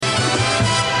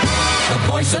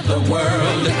sounds of the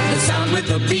world. The sound with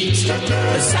the beat.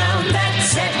 The sound that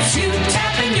sets you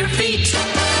tapping your feet.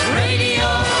 Radio,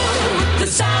 the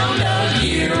sound of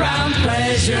year-round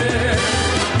pleasure.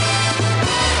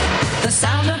 The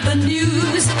sound of the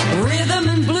news, rhythm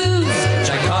and blues.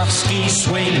 Tchaikovsky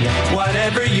swing,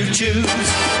 whatever you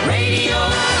choose. Radio,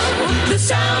 the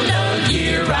sound of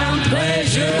year-round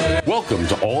pleasure. Welcome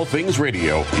to All Things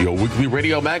Radio, your weekly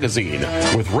radio magazine,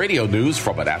 with radio news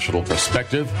from a national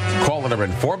perspective, calendar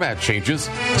and format changes,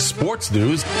 sports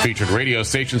news, featured radio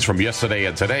stations from yesterday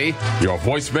and today, your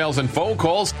voicemails and phone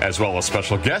calls, as well as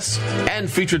special guests and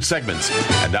featured segments.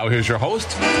 And now here's your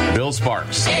host, Bill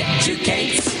Sparks.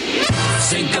 Educates,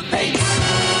 syncopates,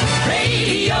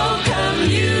 radio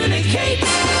communicates,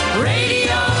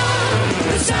 radio,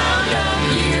 the sound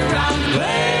of year-round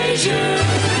pleasure.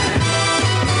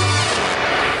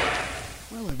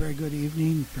 Well, a very good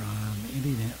evening from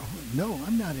Indianapolis. No,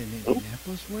 I'm not in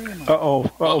Indianapolis. Where am I?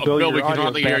 Bill, we can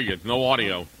hardly hear you. No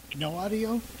audio. No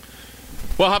audio?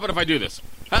 Well, how about if I do this?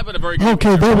 How about a very good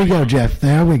Okay, there we go, Jeff.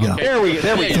 There we go. Okay.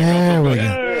 There we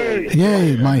go.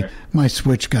 Yay, my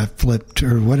switch got flipped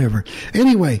or whatever.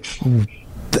 Anyway,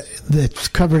 that's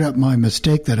covered up my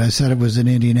mistake that I said it was in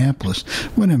Indianapolis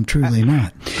when I'm truly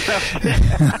not.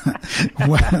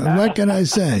 What can I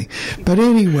say? But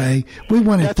anyway, we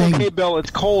want to thank... okay, Bill.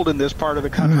 It's cold in this part of the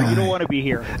country. You don't want to be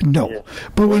here. No,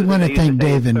 but we want to thank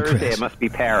Dave and Thursday, Chris. It must be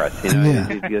Paris. You know, Yeah.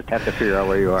 you just have to figure out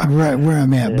where you are. Right where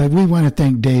I'm at. But we want to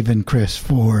thank Dave and Chris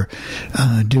for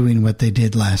doing what they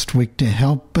did last week to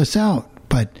help us out.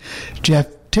 But, Jeff,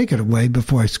 take it away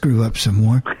before I screw up some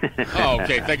more.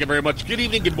 Okay, thank you very much. Good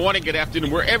evening, good morning, good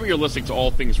afternoon, wherever you're listening to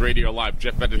All Things Radio Live.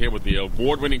 Jeff Bennett here with the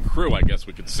award-winning crew, I guess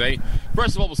we could say.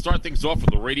 First of all, we'll start things off with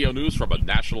the radio news from a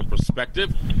national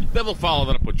perspective. Then we'll follow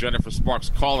that up with Jennifer Sparks'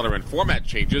 calendar and format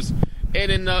changes.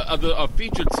 And in the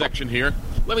featured section here,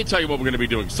 let me tell you what we're going to be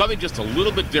doing. Something just a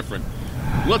little bit different.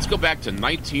 Let's go back to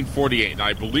 1948. Now,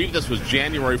 I believe this was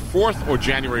January 4th or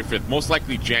January 5th. Most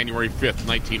likely January 5th,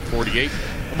 1948.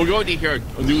 And we're going to hear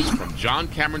news from John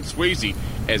Cameron Swayze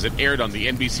as it aired on the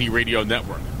NBC Radio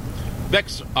Network.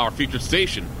 Next, our featured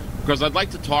station, because I'd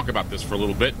like to talk about this for a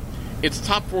little bit. It's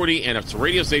Top 40, and it's a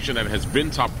radio station that has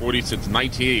been Top 40 since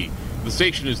 1980. The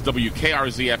station is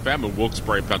WKRZ-FM in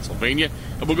Wilkes-Barre, Pennsylvania.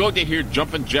 And we're going to hear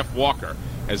Jumpin' Jeff Walker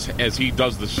as he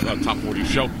does this Top 40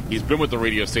 show. He's been with the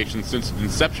radio station since its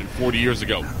inception 40 years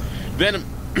ago. Then,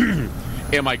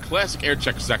 in my classic air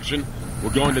check section, we're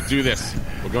going to do this.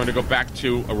 We're going to go back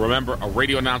to, remember, a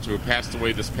radio announcer who passed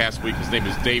away this past week. His name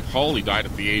is Dave Hull. He died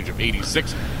at the age of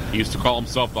 86. He used to call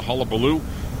himself the Hullabaloo.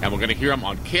 And we're going to hear him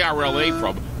on KRLA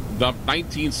from the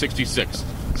 1966.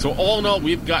 So all in all,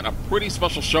 we've got a pretty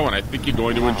special show, and I think you're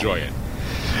going to enjoy it.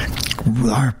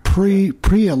 Our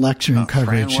pre-election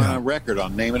coverage. Fran went on record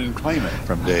on Name It and Claim It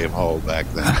from Dave Hull back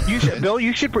then. You should, Bill.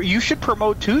 You should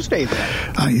promote Tuesday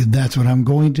then. That's what I'm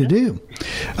going to do.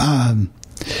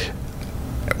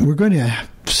 We're going to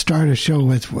start a show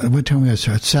with, what time we going to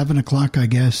start? 7 o'clock, I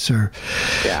guess, or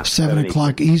 7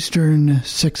 o'clock Eastern,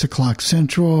 6 o'clock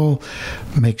Central.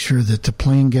 Make sure that the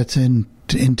plane gets in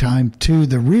time to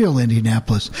the real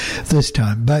Indianapolis this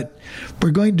time. But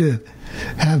we're going to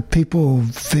have people,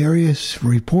 various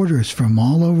reporters from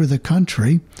all over the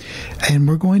country, and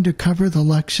we're going to cover the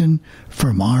election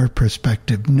from our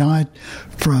perspective, not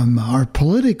from our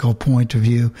political point of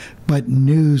view, but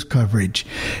news coverage.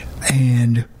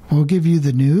 And we'll give you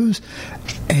the news,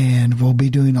 and we'll be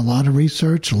doing a lot of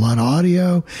research, a lot of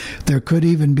audio. There could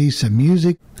even be some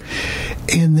music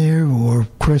in there, or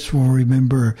Chris will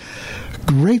remember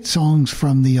great songs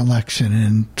from the election.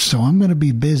 And so I'm going to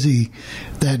be busy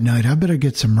that night. I better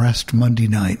get some rest Monday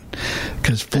night,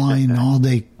 because flying all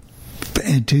day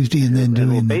and Tuesday and then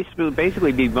doing... It will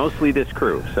basically be mostly this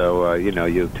crew. So,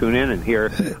 you'll tune in and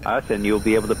hear us, and you'll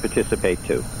be able to participate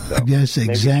too. So. Yes,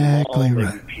 exactly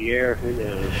right. Pierre, who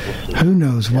knows? Who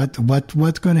knows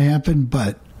what's going to happen,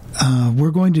 but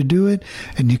we're going to do it,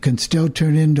 and you can still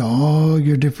tune into all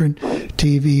your different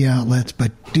TV outlets,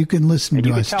 but you can listen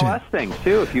to us too. You can tell us things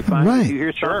too if you find you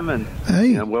hear something,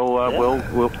 and we'll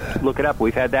look it up.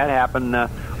 We've had that happen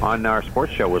on our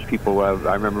sports show where people.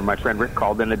 I remember my friend Rick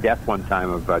called in a death one time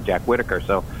of Jack Whitaker.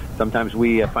 So sometimes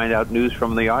we find out news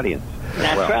from the audience.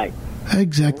 That's right.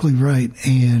 Exactly right,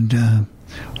 and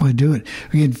we do it.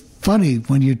 Again, funny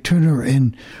when you turn her,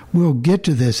 and we'll get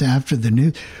to this after the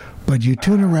news. But you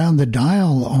tune around the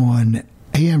dial on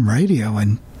AM radio,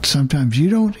 and sometimes you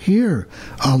don't hear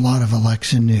a lot of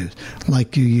election news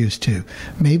like you used to.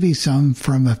 Maybe some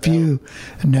from a few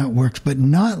networks, but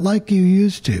not like you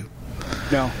used to.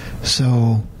 No.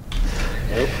 So,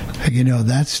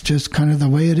 that's just kind of the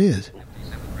way it is.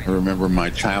 remember my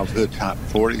childhood top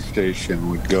 40 station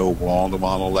would go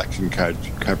wall-to-wall election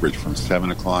coverage from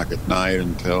 7 o'clock at night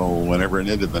until whenever it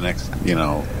ended the next,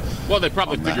 Well, they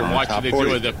probably figure why should they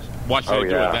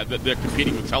do it? That they're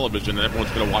competing with television and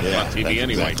everyone's going to watch it on TV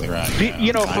anyway. Exactly right.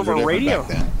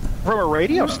 From a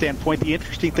radio standpoint, the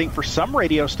interesting thing for some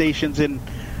radio stations in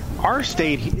our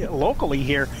state, locally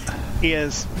here,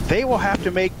 is they will have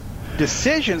to make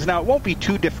decisions. Now, it won't be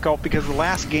too difficult because the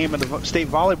last game of the state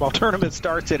volleyball tournament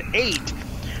starts at 8.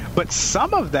 But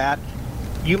some of that,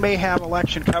 you may have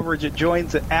election coverage that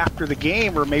joins it after the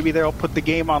game, or maybe they'll put the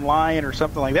game online or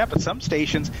something like that. But some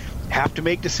stations have to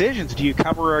make decisions. Do you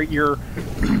cover your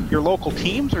local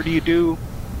teams, or do you do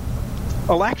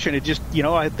election? It just,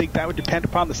 I think that would depend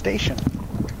upon the station.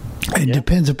 It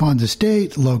depends upon the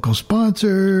state, local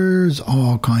sponsors,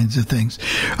 all kinds of things.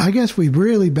 I guess we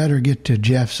really better get to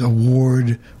Jeff's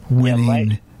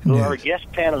award-winning news. Our guest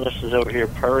panelist is over here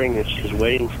purring, and she's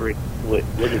waiting for what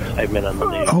excitement on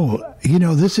the news.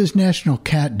 Oh, this is National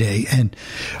Cat Day, and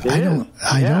I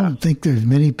don't think there's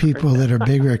many people that are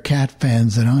bigger cat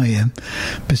fans than I am,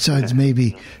 besides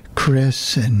maybe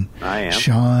Chris and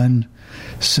Sean.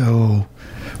 So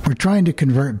we're trying to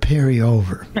convert Perry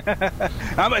over.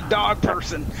 I'm a dog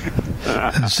person.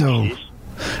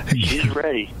 She's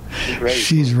ready.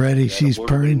 She's ready. She's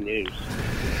purring. News.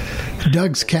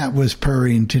 Doug's cat was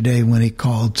purring today when he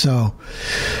called, so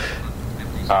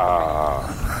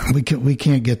we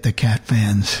can't get the cat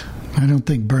fans. I don't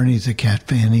think Bernie's a cat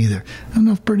fan either. I don't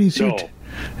know if Bernie's here.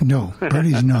 No,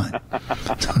 Bernie's not.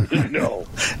 No.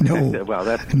 Well,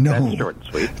 that's short and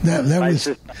sweet. That was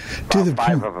to the point.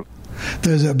 5 of them.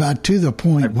 There's about to the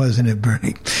point, wasn't it,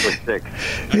 Bernie? We're 6.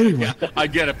 Anyway, I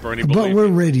get it, Bernie. But we're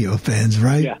radio fans,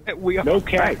 right? Yeah, we are. No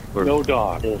cat, no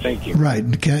dog. Thank you. Right,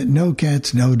 no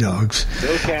cats, no dogs.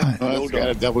 No cat, no dog. Got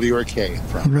a W or a K in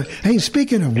front. Right. Hey,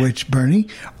 speaking of which, Bernie,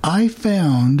 I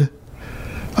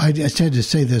just had to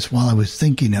say this while I was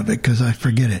thinking of it because I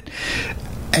forget it.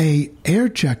 A air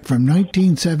check from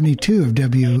 1972 of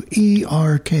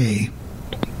WERK.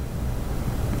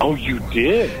 Oh, you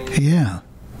did? Yeah.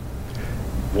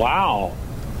 Wow.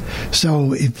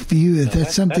 So if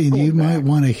that's something you might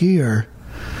want to hear,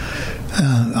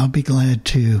 I'll be glad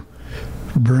to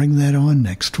bring that on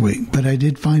next week. But I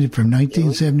did find it from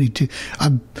 1972.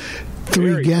 I'm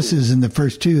 3 guesses in the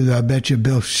first 2, though I bet you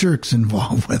Bill Shirk's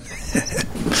involved with it.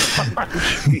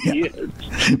 Yeah,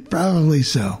 probably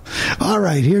so. All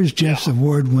right, here's Jeff's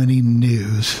award-winning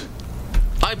news.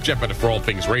 I'm Jeff Bennett for All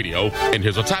Things Radio, and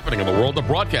here's what's happening in the world of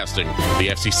broadcasting. The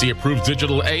FCC approves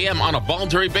digital AM on a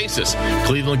voluntary basis.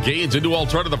 Cleveland gains a new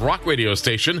alternative rock radio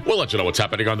station. We'll let you know what's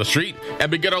happening on the street, and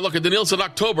begin our look at the Nielsen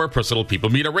October Personal People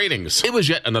Meter ratings. It was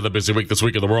yet another busy week this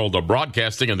week in the world of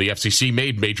broadcasting, and the FCC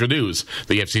made major news.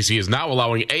 The FCC is now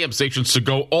allowing AM stations to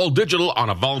go all digital on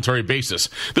a voluntary basis.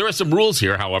 There are some rules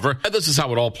here, however, and this is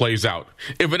how it all plays out.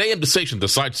 If an AM station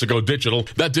decides to go digital,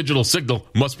 that digital signal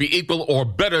must be equal or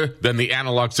better than the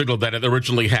analog signal that it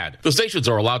originally had. The stations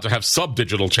are allowed to have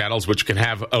sub-digital channels which can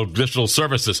have additional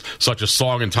services such as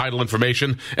song and title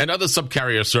information and other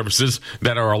subcarrier services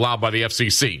that are allowed by the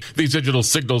FCC. These digital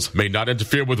signals may not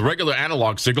interfere with regular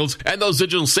analog signals, and those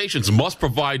digital stations must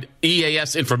provide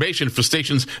EAS information for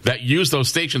stations that use those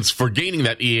stations for gaining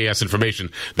that EAS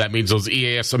information. That means those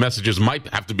EAS messages might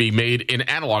have to be made in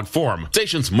analog form.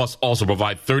 Stations must also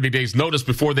provide 30 days notice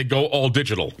before they go all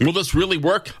digital. Will this really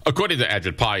work? According to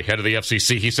Ajit Pai, head of the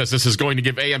FCC, he says this is going to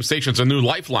give AM stations a new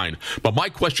lifeline. But my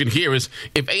question here is,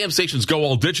 if AM stations go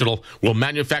all digital, will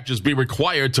manufacturers be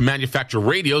required to manufacture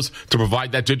radios to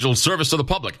provide that digital service to the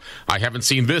public? I haven't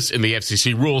seen this in the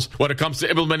FCC rules when it comes to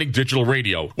implementing digital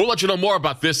radio. We'll let you know more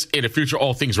about this in a future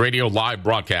All Things Radio live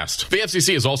broadcast. The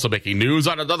FCC is also making news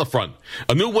on another front.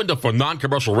 A new window for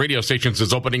non-commercial radio stations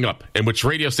is opening up, in which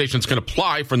radio stations can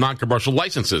apply for non-commercial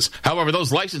licenses. However,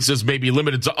 those licenses may be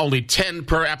limited to only 10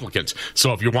 per applicant.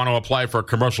 So if you want to apply for a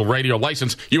commercial radio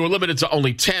license, you are limited to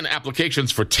only 10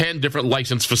 applications for 10 different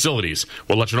licensed facilities.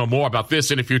 We'll let you know more about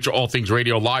this in a future All Things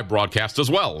Radio live broadcast as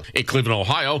well. In Cleveland,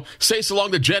 Ohio, say so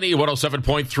long to Jenny,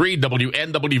 107.3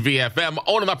 WNWV-FM,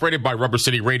 owned and operated by Rubber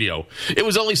City Radio. It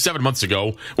was only 7 months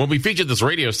ago when we featured this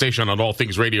radio station on All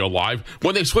Things Radio Live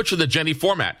when they switched to the Jenny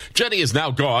format. Jenny is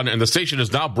now gone, and the station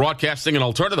is now broadcasting an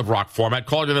alternative rock format,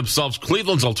 calling themselves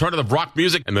Cleveland's Alternative Rock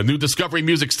Music and the New Discovery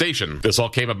Music Station. This all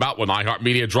came about when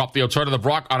iHeartMedia dropped the alternative alternative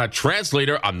rock on a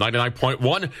translator on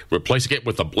 99.1, replacing it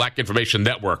with the Black Information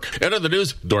Network. In other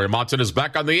news, Dory Monson is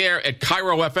back on the air at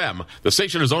Cairo FM. The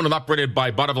station is owned and operated by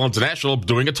Bonneville International,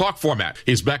 doing a talk format.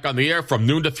 He's back on the air from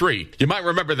noon to 3. You might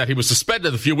remember that he was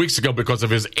suspended a few weeks ago because of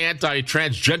his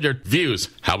anti-transgender views.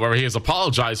 However, he has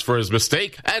apologized for his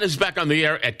mistake and is back on the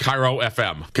air at Cairo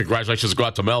FM. Congratulations go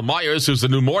out to Mel Myers, who's the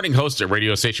new morning host at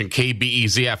radio station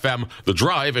KBEZ-FM, The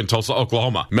Drive in Tulsa,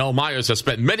 Oklahoma. Mel Myers has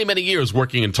spent many, many years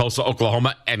working in Tulsa,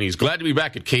 Oklahoma, and he's glad to be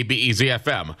back at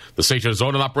KBEZ-FM. The station is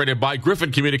owned and operated by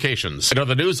Griffin Communications. In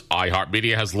other news,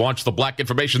 iHeartMedia has launched the Black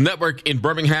Information Network in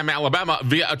Birmingham, Alabama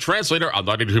via a translator on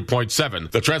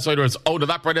 92.7. The translator is owned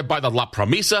and operated by the La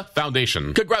Promesa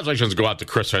Foundation. Congratulations go out to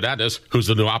Chris Hernandez, who's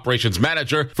the new operations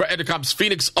manager for Entercom's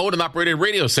Phoenix owned and operated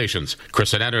radio stations.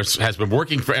 Chris Hernandez has been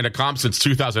working for Entercom since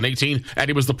 2018, and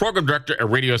he was the program director at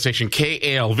radio station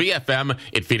KALV-FM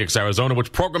in Phoenix, Arizona,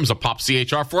 which programs a pop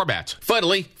CHR format.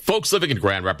 Finally, folks living in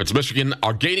Grand Rapids, Michigan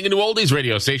are gaining a new oldies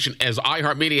radio station as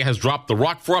iHeartMedia has dropped the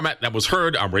rock format that was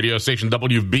heard on radio station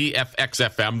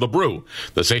WBFX-FM, The Brew.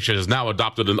 The station has now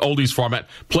adopted an oldies format,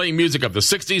 playing music of the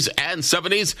 60s and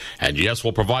 70s, and yes,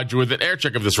 we'll provide you with an air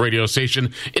check of this radio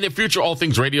station in a future All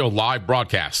Things Radio live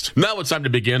broadcast. Now it's time to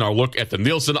begin our look at the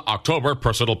Nielsen October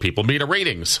Personal People Meter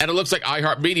ratings. And it looks like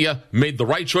iHeartMedia made the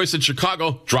right choice in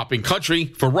Chicago, dropping country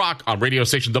for rock on radio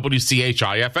station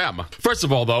WCHI-FM. First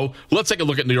of all, though, let's take a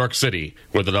look at New York City,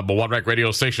 where the number 1 ranked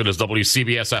radio station is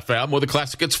WCBS-FM with a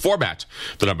classic hits format.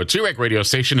 The number 2 ranked radio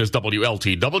station is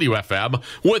WLTW-FM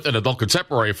with an adult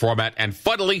contemporary format. And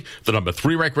finally, the number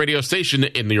 3 ranked radio station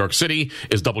in New York City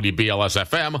is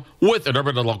WBLS-FM with an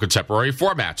urban adult contemporary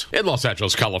format. In Los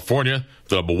Angeles, California,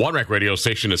 the number 1 ranked radio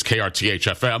station is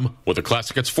KRTH-FM with a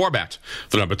classic hits format.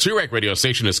 The number 2 ranked radio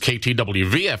station is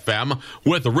KTWV-FM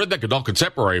with a rhythmic adult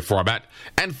contemporary format.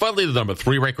 And finally, the number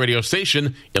 3 ranked radio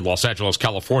station in Los Angeles,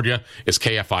 California is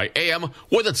KFI-AM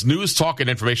with its news, talk, and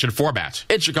information format.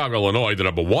 In Chicago, Illinois, the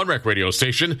number 1 ranked radio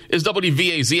station is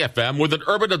WVAZ-FM with an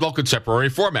urban adult contemporary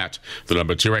format. The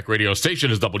number 2 ranked radio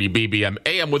station is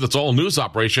WBBM-AM with its all news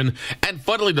operation. And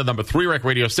finally, the number 3 ranked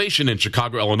radio station in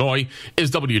Chicago, Illinois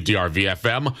is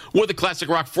WDRV-FM with a classic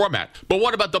rock format. But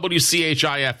what about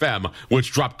WCHI-FM,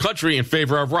 which dropped country in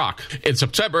favor of rock? In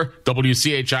September,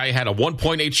 WCHI had a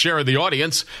 1.8 share of the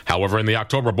audience. However, in the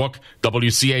October book,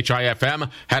 WCHI-FM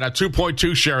had a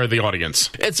 2.2 share of the audience.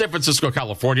 In San Francisco,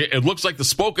 California, it looks like the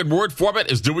spoken word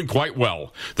format is doing quite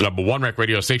well. The number 1 ranked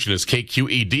radio station is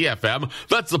KQED-FM.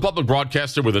 That's the public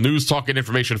broadcaster with a news, talk, and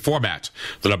information format.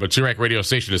 The number 2 ranked radio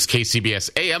station is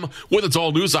KCBS-AM with its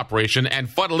all news operation. And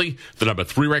finally, the number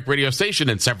 3 ranked radio station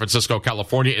in San Francisco,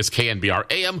 California is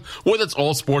KNBR-AM with its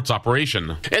all sports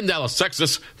operation. In Dallas,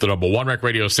 Texas, the number 1 ranked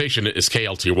radio station is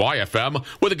KLTY-FM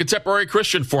with a contemporary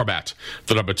Christian format.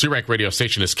 The number 2 ranked radio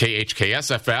station is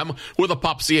KHKS-FM with a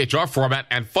pop CHR format.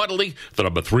 And finally, the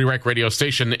number 3 ranked radio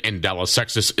station in Dallas,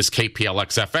 Texas is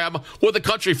KPLX-FM with a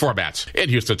country format. In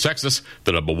Houston, Texas,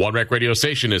 the number 1 ranked radio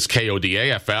station is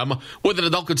KODA-FM with an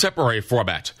adult contemporary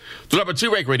format. The number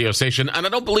 2 ranked radio station, and I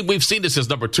don't believe we've seen this as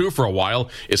number 2 for a while,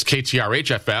 is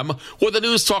KTRH-FM with a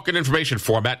news, talk, and information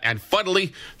format. And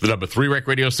finally, the number 3 ranked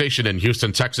radio station in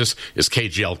Houston, Texas is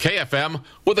KGLK-FM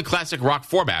with a classic rock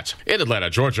format. In Atlanta,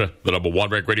 Georgia, the number 1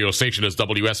 ranked radio station is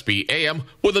WSB-AM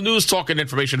with a news, talk, and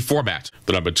information format.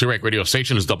 The number 2 ranked radio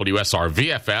station is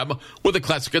WSRV-FM with a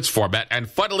classic hits format. And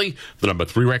finally, the number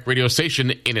 3 ranked radio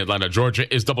station in Atlanta,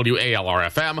 Georgia is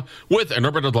WALR-FM with an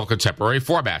urban adult contemporary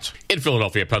format. In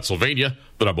Philadelphia, Pennsylvania,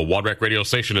 the number 1 ranked radio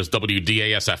station is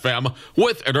WDAS-FM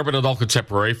with an urban adult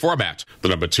contemporary format. The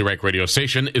number 2 ranked radio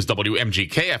station is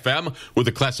WMGK-FM with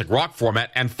a classic rock format.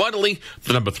 And finally,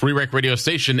 the number 3 ranked radio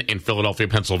station in Philadelphia,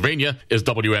 Pennsylvania is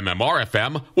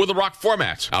WMMR-FM with a rock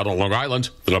format. Out on Long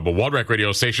Island, the number 1 ranked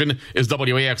radio station is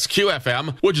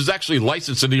WAXQ-FM, which is actually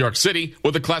licensed in New York City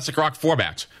with a classic rock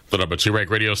format. The number 2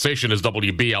 ranked radio station is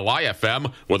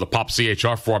WBLI-FM with a pop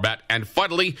CHR format. And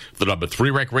finally, the number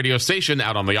 3 ranked radio station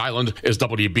out on the island is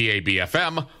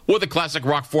WBAB-FM with a classic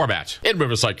rock format. In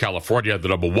Riverside, California, the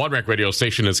number 1 ranked radio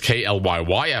station is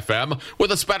KLYY-FM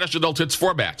with a Spanish adult hits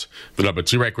format. The number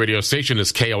 2 ranked radio station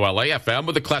is KOLA-FM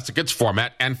with a classic hits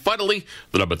format. And finally,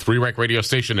 the number 3 ranked radio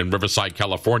station in Riverside,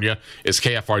 California is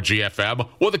KFRG-FM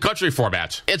with a country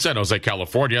format. In San Jose,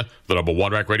 California, the number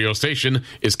 1 ranked radio station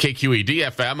is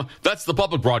KQED-FM. That's the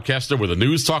public broadcaster with a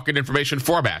news, talk, and information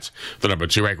format. The number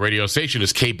 2 ranked radio station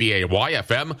is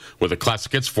KBAY-FM with a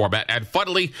classic hits format. And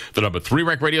finally, the number 3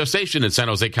 ranked radio station in San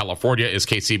Jose, California is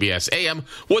KCBS-AM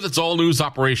with its all news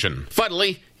operation.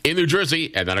 Finally, In New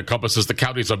Jersey, and that encompasses the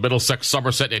counties of Middlesex,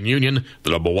 Somerset, and Union, the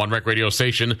number 1 rec radio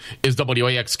station is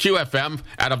WAXQ-FM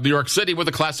out of New York City with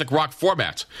a classic rock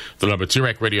format. The number 2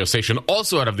 rec radio station,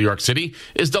 also out of New York City,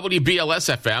 is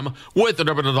WBLS-FM with an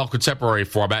urban adult contemporary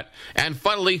format. And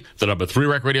finally, the number 3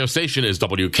 rec radio station is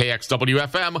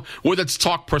WKXW-FM with its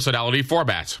talk personality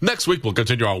format. Next week, we'll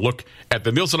continue our look at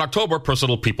the Nielsen October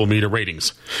Personal People Meter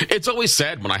ratings. It's always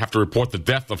sad when I have to report the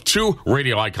death of 2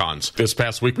 radio icons. This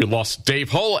past week, we lost Dave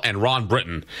Hull and Ron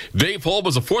Britton. Dave Hull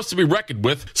was a force to be reckoned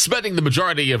with, spending the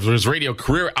majority of his radio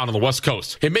career out on the West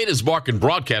Coast. He made his mark in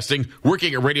broadcasting,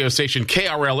 working at radio station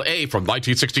KRLA from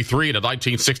 1963 to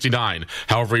 1969.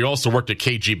 However, he also worked at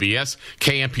KGBS,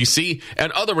 KMPC,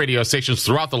 and other radio stations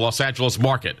throughout the Los Angeles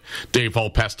market. Dave Hull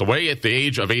passed away at the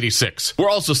age of 86. We're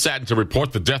also saddened to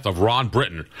report the death of Ron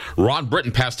Britton. Ron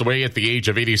Britton passed away at the age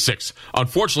of 86.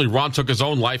 Unfortunately, Ron took his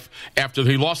own life after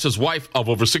he lost his wife of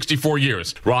over 64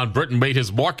 years. Ron Britton made his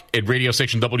mark at radio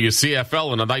station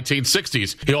WCFL in the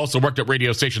 1960s. He also worked at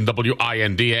radio station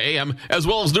WIND-AM, as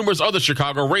well as numerous other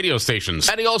Chicago radio stations.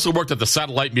 And he also worked at the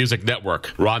Satellite Music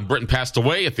Network. Ron Britton passed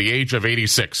away at the age of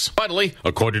 86. Finally,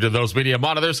 according to those media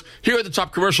monitors, here are the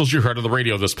top commercials you heard on the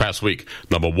radio this past week.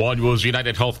 Number 1 was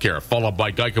United Healthcare, followed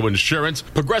by Geico Insurance,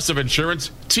 Progressive Insurance,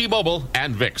 T-Mobile,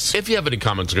 and VIX. If you have any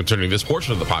comments concerning this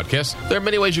portion of the podcast, there are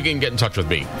many ways you can get in touch with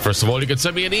me. First of all, you can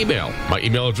send me an email. My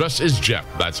email address is Jeff.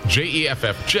 That's Jeff,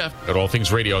 Jeff at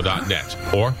allthingsradio.net.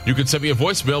 Or you can send me a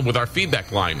voicemail with our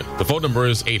feedback line. The phone number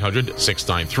is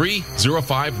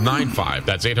 800-693-0595.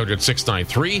 That's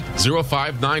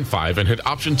 800-693-0595. And hit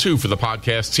option 2 for the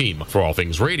podcast team. For All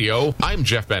Things Radio, I'm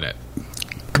Jeff Bennett.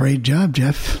 Great job,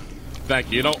 Jeff.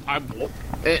 Thank you.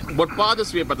 What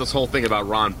bothers me about this whole thing about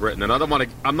Ron Britton, and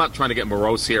I'm not trying to get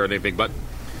morose here or anything, but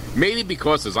maybe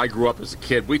because as I grew up as a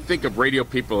kid, we think of radio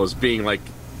people as being like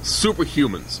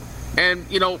superhumans. And,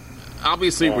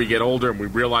 obviously we get older and we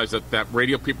realize that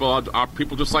radio people are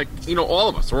people just like, all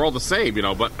of us. We're all the same,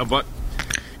 but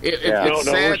it's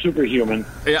sad. We're superhuman.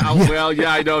 Yeah, well,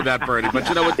 yeah, I know that, Bernie. But,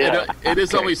 it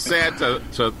is always sad to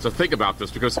think about this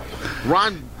because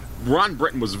Ron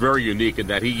Britton was very unique in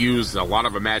that he used a lot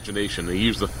of imagination. He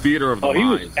used the theater of the mind. He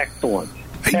was excellent.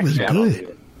 He was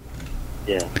good.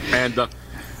 Yeah. And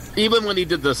even when he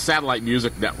did the Satellite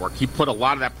Music Network, he put a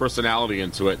lot of that personality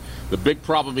into it. The big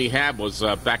problem he had was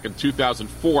back in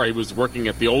 2004, he was working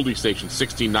at the oldie station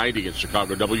 1690 in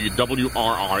Chicago,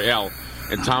 WRRL,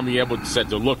 and Tommy Edwards said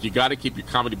to him, look, you got to keep your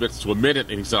comedy bits to a minute,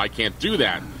 and he said, I can't do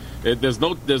that. There's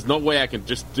no way I can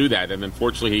just do that, and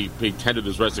unfortunately he tendered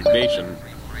his resignation.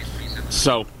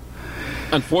 So,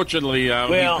 unfortunately, he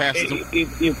passed.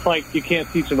 It's like you can't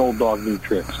teach an old dog new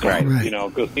tricks, right?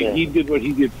 Because he did what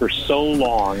he did for so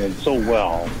long and so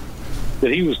well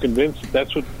that he was convinced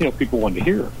that's what people wanted to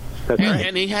hear.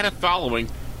 And he had a following.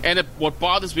 And what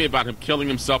bothers me about him killing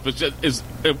himself is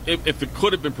if it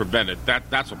could have been prevented.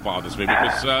 That's what bothers me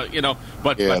because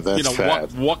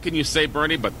what can you say,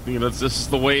 Bernie? But this is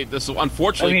the way. This is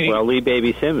unfortunately. Lee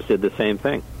Baby Sims did the same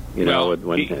thing.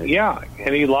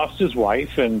 And he lost his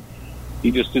wife, and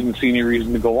he just didn't see any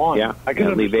reason to go on. Yeah,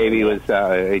 Lee Baby was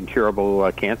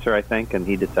incurable cancer, I think, and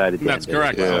he decided to That's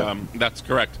correct. That's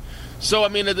correct. So,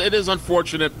 it is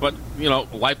unfortunate, but,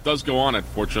 life does go on,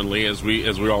 unfortunately, as we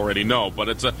already know. But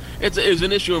it's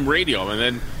an issue in radio. And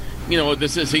then,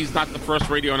 he's not the first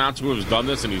radio announcer who has done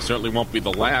this, and he certainly won't be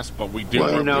the last, but we do.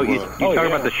 Well, you talk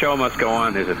about the show must go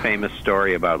on. There's a famous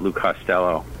story about Lou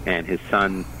Costello and his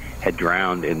son had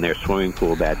drowned in their swimming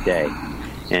pool that day.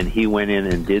 And he went in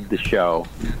and did the show,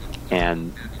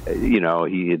 and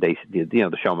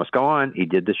the show must go on. He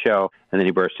did the show, and then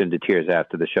he burst into tears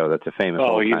after the show. That's a famous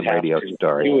old-time radio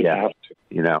story. But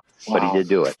he did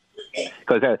do it.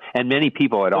 And many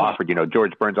people had offered,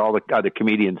 George Burns, all the other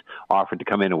comedians offered to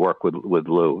come in and work with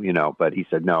Lou, but he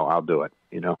said, no, I'll do it,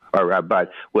 Bud.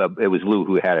 Well, it was Lou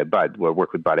who had it, Bud,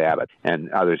 worked with Bud Abbott, and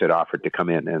others had offered to come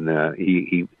in, and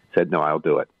he said, no, I'll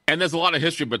do it. And there's a lot of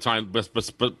history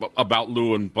about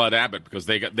Lou and Bud Abbott because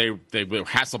they were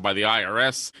hassled by the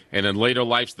IRS, and in later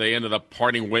lives they ended up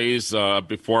parting ways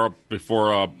before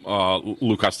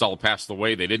Lou Costello passed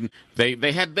away. They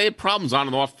had problems on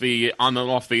and off the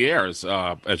airs,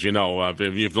 as you know, if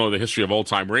you know the history of old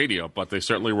time radio. But they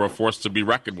certainly were a force to be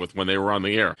reckoned with when they were on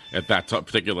the air at that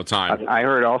particular time. I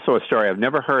heard also a story. I've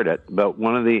never heard it, but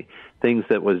one of the things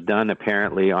that was done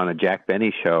apparently on a Jack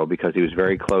Benny show because he was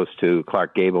very close to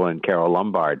Clark Gable and Carole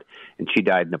Lombard, and she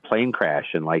died in a plane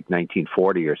crash in like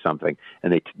 1940 or something,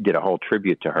 and they did a whole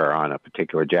tribute to her on a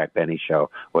particular Jack Benny show. It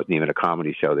wasn't even a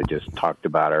comedy show. They just talked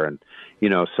about her, and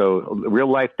so real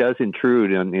life does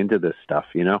intrude into this stuff,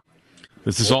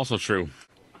 This is also true.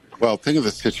 Well, think of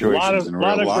the situations in real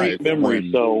life. A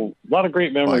lot of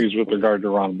great memories with regard to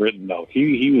Ron Britton, though.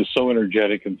 He was so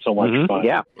energetic and so much fun.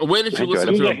 Yeah. Where did you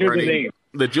listen to him, Bernie?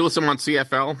 Did you listen on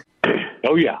CFL?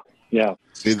 Oh, yeah. Yeah.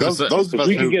 See, those of us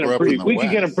we could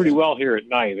get him pretty well here at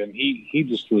night, and he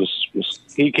just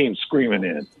he came screaming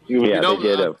in. They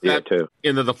did too.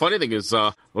 And the funny thing is,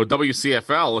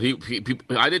 WCFL,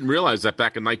 he I didn't realize that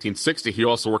back in 1960 he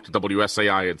also worked at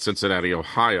WSAI in Cincinnati,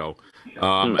 Ohio.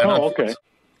 Okay.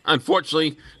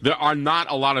 Unfortunately, there are not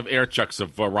a lot of air checks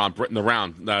of Ron Britton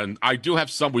around. And I do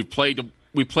have some. We played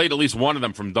at least one of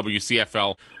them from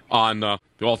WCFL on the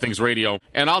All Things Radio,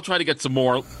 and I'll try to get some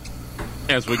more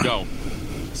as we go.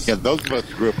 Yeah, those of us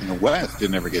who grew up in the West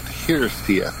didn't ever get to hear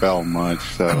CFL much.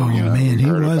 So, man, he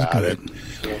was good.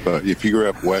 But if you grew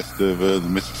up west of the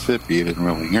Mississippi, you didn't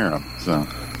really hear him. So,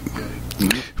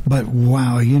 But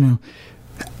wow,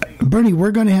 Bernie,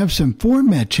 we're going to have some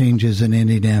format changes in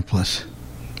Indianapolis.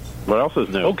 What else is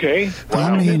new? Okay.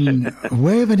 Wow. I mean,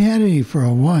 we haven't had any for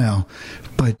a while,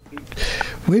 but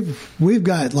we've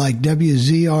got like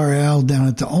WZRL down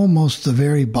at almost the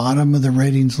very bottom of the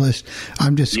ratings list.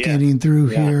 I'm just scanning through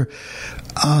here.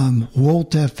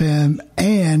 Volt FM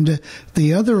and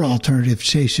the other alternative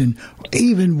station,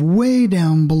 even way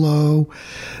down below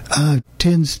not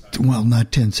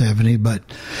 1070, but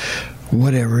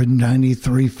whatever,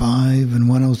 93.5 and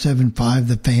 107.5,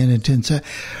 the Fan and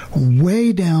 1070,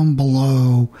 way down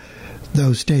below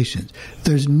those stations.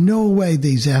 There's no way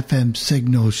these FM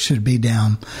signals should be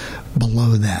down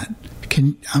below that.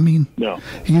 No.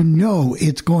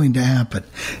 It's going to happen,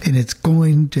 and it's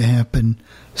going to happen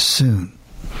soon.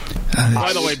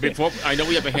 By the way, before I know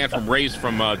we have a hand from Ray's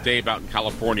from Dave out in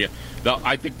California.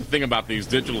 I think the thing about these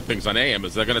digital things on AM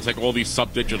is they're going to take all these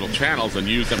sub-digital channels and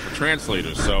use them for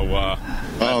translators. So,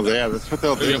 that's what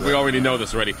they'll do. We already know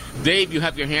this already. Dave, you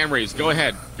have your hand raised. Go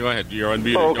ahead. You're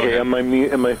unmuted. Oh, okay,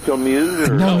 am I still muted?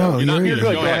 Or? No, you're not muted.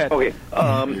 Go ahead. Okay.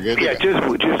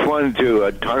 Just wanted to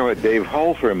talk about Dave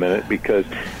Hull for a minute because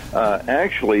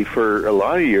actually, for a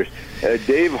lot of years,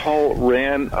 Dave Hull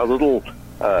ran a little.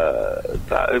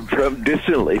 From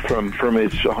distantly from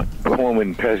his home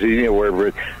in Pasadena, wherever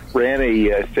it ran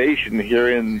a station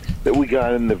here that we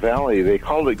got in the valley. They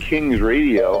called it King's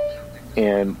Radio,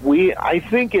 and I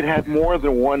think it had more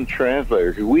than one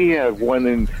translator. We have one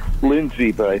in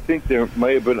Lindsay, but I think there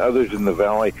might have been others in the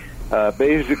valley.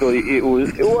 Basically, it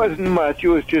wasn't much. It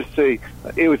was just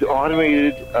it was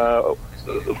automated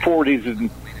 40s and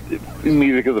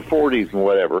music of the 40s and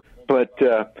whatever, but.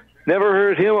 Never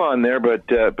heard him on there, but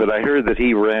I heard that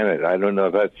he ran it. I don't know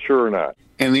if that's true or not.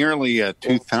 In the early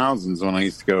 2000s, when I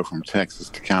used to go from Texas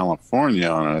to California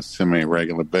on a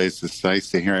semi-regular basis, I used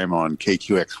to hear him on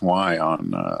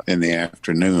KQXY in the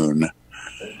afternoon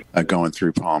going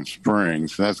through Palm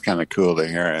Springs. So that's kind of cool to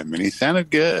hear him. And he sounded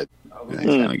good. He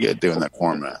sounded good doing that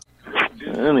format.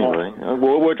 Anyway,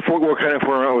 what kind of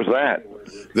format was that?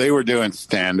 They were doing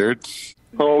standards.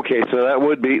 Oh, okay, so that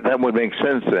would make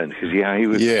sense then, because he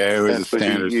was. Yeah, it was a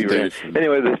standard station.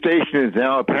 Anyway, the station is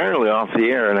now apparently off the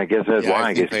air, and I guess that's why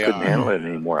I guess they couldn't handle it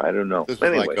anymore. I don't know. This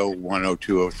was like 01,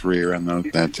 02, 03 around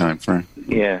that time frame.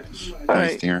 Yeah. All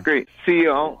right, great. See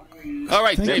you all. All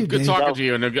right, Dave. Good talking to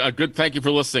you, and a good thank you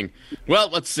for listening. Well,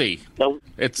 let's see. Now,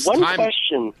 it's one time.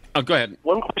 Question. Oh, go ahead.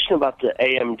 One question about the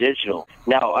AM digital.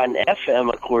 Now, on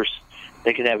FM, of course,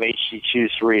 they can have HD2,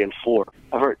 3, and 4.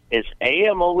 I've heard, is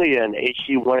AM only an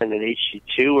HD1 and an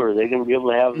HD2, or are they going to be able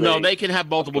to have... No, they can have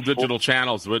multiple digital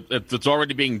channels. But it's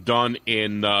already being done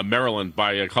in Maryland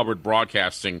by Hubbard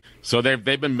Broadcasting. So they've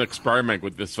been experimenting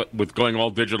with this, with going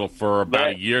all digital for about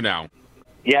a year now.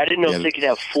 Yeah, I didn't know if they could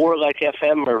have 4 like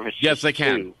FM or if it's yes, they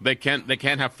can. 2. They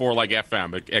can have 4 like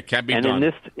FM. It can be done.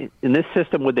 And in this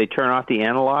system, would they turn off the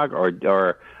analog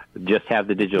or just have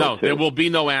the digital? No, there will be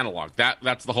no analog.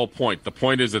 That's the whole point. The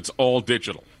point is it's all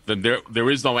digital. Then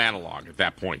there is no analog at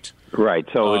that point. Right.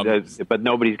 So, but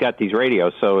nobody's got these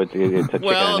radios, so it's a chicken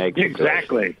and egg.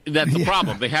 Exactly. That's the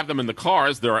problem. They have them in the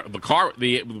cars. The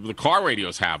car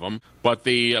radios have them, but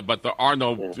there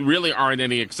really aren't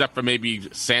any except for maybe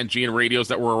Sangean radios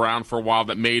that were around for a while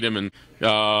that made them. And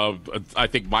I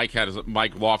think Mike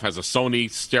Loff has a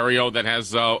Sony stereo that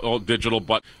has all digital.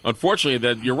 But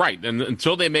unfortunately, you're right. And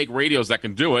until they make radios that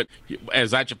can do it,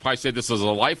 as Ajappai said, this is a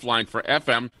lifeline for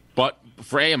FM. But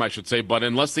for AM, I should say. But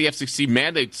unless the FCC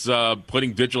mandates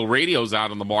putting digital radios out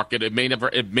on the market, it may never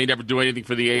do anything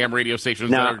for the AM radio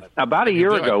stations. Now, about a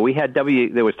year ago, we had there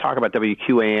was talk about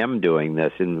WQAM doing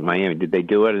this in Miami. Did they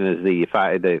do it? And is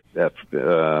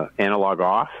the analog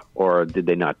off, or did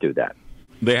they not do that?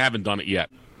 They haven't done it yet.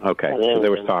 Okay, so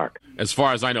there was talk. As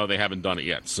far as I know, they haven't done it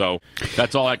yet. So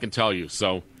that's all I can tell you.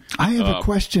 So. I have a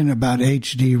question about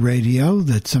HD radio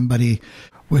that somebody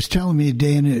was telling me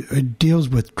today, and it deals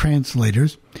with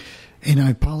translators. And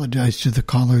I apologize to the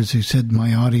callers who said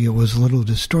my audio was a little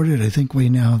distorted. I think we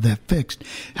now have that fixed.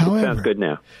 However, it sounds good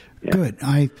now. Yeah. Good.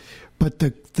 But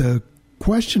the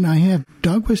question I have,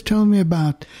 Doug was telling me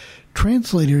about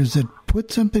translators that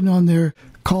put something on there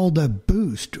called a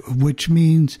boost, which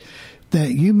means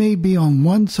that you may be on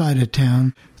one side of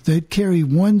town, they'd carry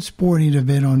one sporting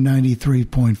event on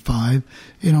 93.5,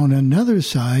 and on another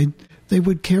side, they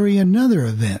would carry another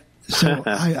event. So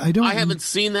I haven't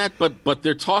seen that, but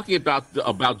they're talking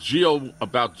about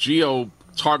geo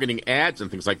targeting ads and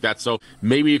things like that. So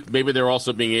maybe they're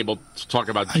also being able to talk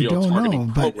about geo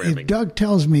targeting programming. But if Doug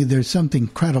tells me there's something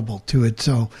credible to it,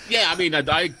 so yeah, I mean,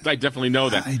 I definitely know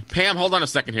that. Pam, hold on a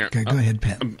second here. Okay, go ahead,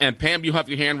 Pam. And Pam, you have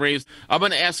your hand raised. I'm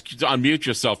going to ask you to unmute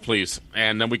yourself, please,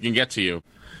 and then we can get to you.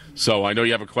 So I know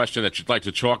you have a question that you'd like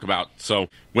to talk about. So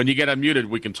when you get unmuted,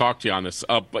 we can talk to you on this.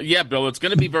 But yeah, Bill, it's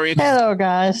going to be very interesting. Hello,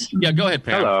 guys. Yeah, go ahead,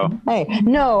 Pam. Hello. Hey,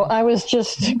 no, I was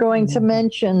just going to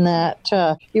mention that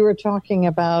you were talking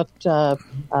about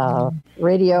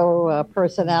radio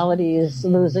personalities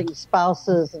losing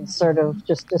spouses and sort of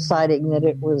just deciding that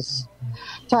it was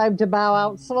time to bow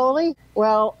out slowly.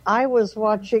 Well, I was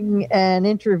watching an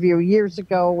interview years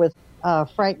ago with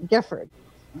Frank Gifford.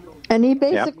 And he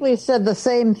basically said the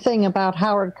same thing about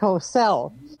Howard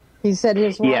Cosell. He said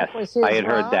his wife was his I had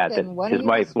heard that his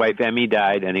wife Emmy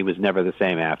died, and he was never the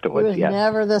same afterwards. He was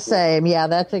never the same. Yeah,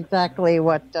 that's exactly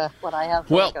what I have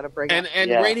to bring up.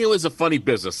 And radio is a funny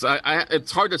business.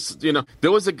 It's hard to,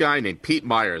 there was a guy named Pete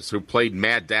Myers who played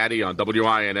Mad Daddy on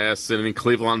WINS and in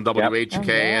Cleveland on WHK,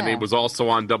 and he was also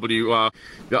on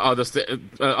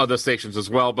other stations as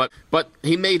well. But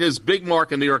he made his big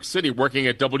mark in New York City working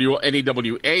at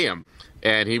NEWAM.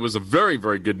 And he was a very,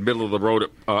 very good middle-of-the-road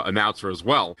announcer as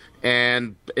well.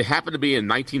 And it happened to be in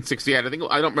 1968.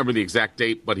 I don't remember the exact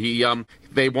date, but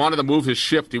they wanted to move his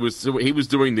shift. He was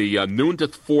doing the noon to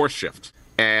 4 shift,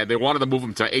 and they wanted to move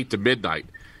him to 8 to midnight.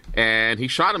 And he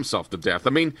shot himself to death. I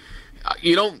mean,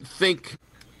 you don't think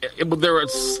there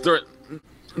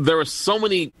are so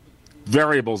many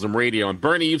variables in radio. And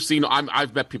Bernie, you've seen.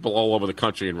 I've met people all over the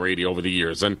country in radio over the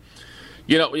years, and.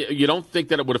 You don't think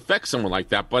that it would affect someone like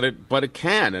that, but it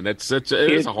can, and it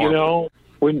is a hard.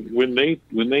 When they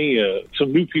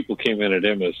some new people came in at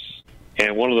Emmis,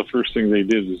 and one of the first things they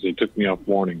did is they took me off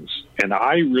mornings, and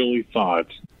I really thought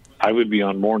I would be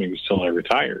on mornings till I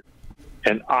retired,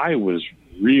 and I was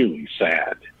really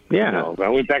sad. Yeah, I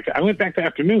went back to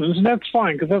afternoons, and that's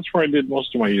fine because that's where I did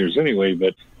most of my years anyway.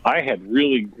 But I had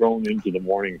really grown into the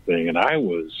morning thing, and I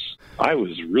was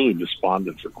really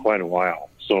despondent for quite a while.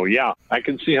 So, yeah, I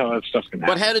can see how that stuff can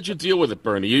happen. But how did you deal with it,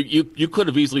 Bernie? You could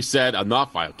have easily said,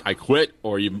 enough, I quit,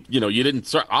 or you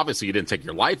didn't. Obviously, you didn't take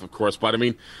your life, of course, but I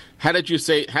mean, how did you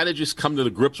come to the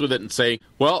grips with it and say,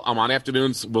 well, I'm on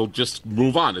afternoons, we'll just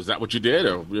move on? Is that what you did?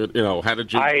 Or, how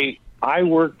did you? I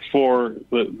worked for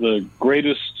the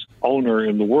greatest owner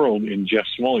in the world in Jeff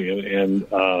Smulyan, and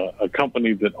a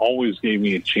company that always gave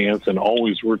me a chance and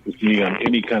always worked with me on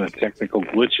any kind of technical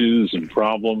glitches and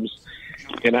problems.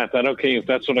 And I thought, okay, if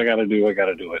that's what I got to do, I got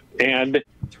to do it. And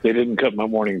they didn't cut my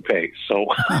morning pay, so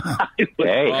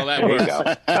there you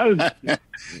go. I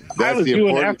was the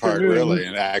doing important part, really.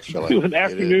 And actually, doing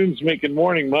afternoons, making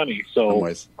morning money, so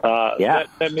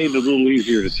that made it a little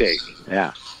easier to take.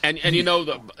 Yeah. And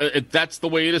that's the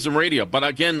way it is in radio. But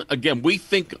again, we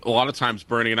think a lot of times,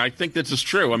 Bernie, and I think this is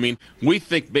true. I mean, we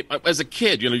think as a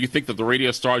kid, you think that the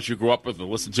radio stars you grew up with and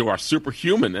listen to are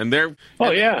superhuman, and they're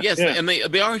and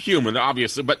they are human,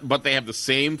 obviously, but they have the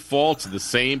same faults and the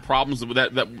same problems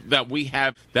that we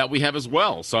have as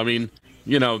well. So I mean,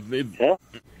 what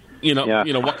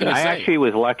can I say? I actually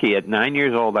was lucky. At 9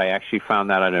 years old, I actually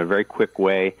found out in a very quick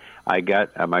way. I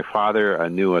got my father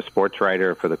knew a sports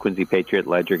writer for the Quincy Patriot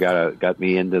Ledger. Got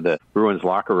me into the Bruins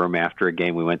locker room after a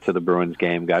game. We went to the Bruins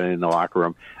game. Got in the locker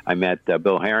room. I met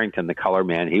Bill Harrington, the color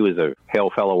man. He was a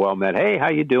hail fellow, well met. Hey, how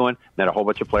you doing? Met a whole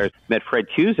bunch of players. Met Fred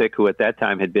Cusick, who at that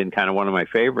time had been kind of one of my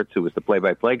favorites, who was the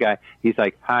play-by-play guy. He's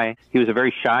like, hi. He was a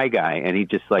very shy guy, and he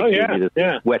just gave me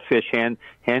this wet fish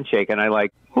handshake, and I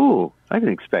ooh, I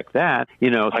didn't expect that. So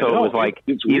it was like,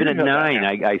 even at 9,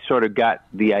 I sort of got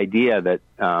the idea that,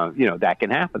 that can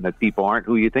happen, that people aren't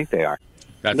who you think they are.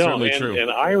 That's certainly true.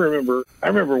 And I remember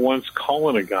once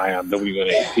calling a guy on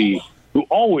WNAP who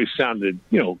always sounded,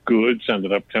 good,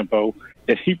 sounded up-tempo,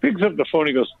 and he picks up the phone and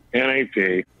he goes,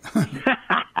 NAP.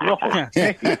 I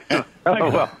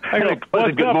go,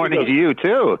 good morning to you,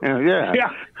 too.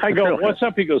 Yeah. I go, what's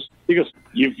up? He goes,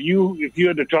 if you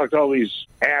had to talk to all these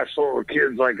asshole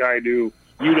kids like I do,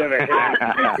 you'd have a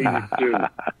head too.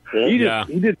 He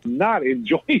did not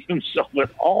enjoy himself at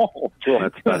all.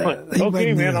 So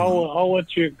okay, man, I'll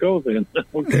let you go then.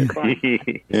 Okay,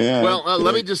 fine. Well,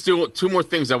 let me just do two more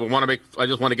things I want to make. I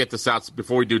just want to get this out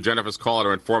before we do Jennifer's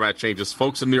caller and format changes.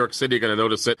 Folks in New York City are going to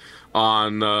notice it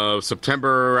on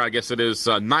September, I guess it is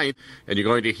 9th, and you're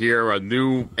going to hear a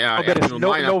new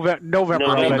lineup.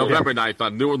 November 9th, a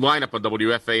new lineup on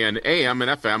WFAN AM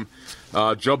and FM.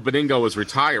 Joe Beningo is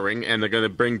retiring, and they're going to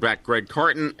bring back Greg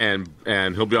Carton, and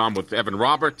he'll be on with Evan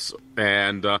Roberts.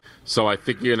 And so I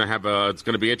think you're going to have it's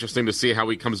going to be interesting to see how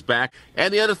he comes back.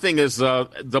 And the other thing is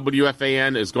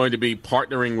WFAN is going to be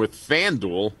partnering with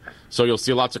FanDuel, so you'll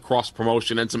see lots of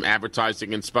cross-promotion and some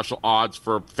advertising and special odds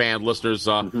for fan listeners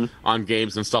on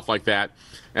games and stuff like that.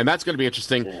 And that's going to be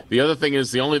interesting. The only thing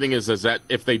is that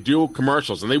if they do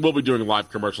commercials, and they will be doing live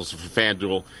commercials for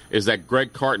FanDuel, is that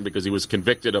Greg Carton, because he was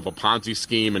convicted of a Ponzi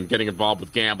scheme and getting involved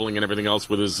with gambling and everything else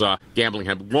with his gambling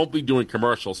habit, won't be doing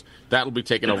commercials. That will be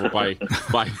taken over by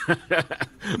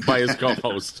his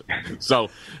co-host. So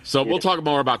we'll talk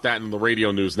more about that in the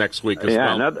radio news next week as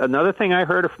well. Another thing I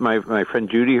heard, my friend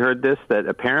Judy heard this, that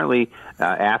apparently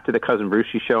after the Cousin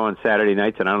Brucey show on Saturday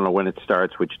nights, and I don't know when it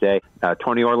starts, which day,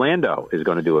 Tony Orlando is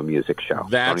going to do a music show.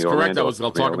 That's correct.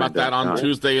 I'll talk about that on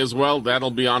Tuesday as well.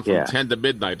 That'll be on from 10 to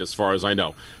midnight, as far as I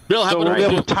know. Bill, so we'll be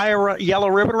able to tie a yellow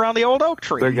ribbon around the old oak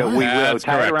tree. We will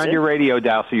tie it around your radio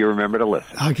dial so you remember to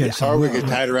listen. Okay, so we can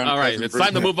tie it around. All right, it's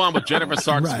time to move on with Jennifer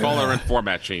Sark's caller and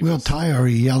format changes. We'll tie our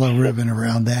yellow ribbon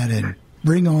around that and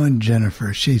bring on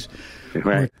Jennifer. She's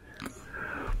right.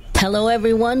 Hello,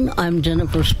 everyone. I'm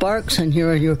Jennifer Sparks, and here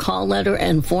are your call letter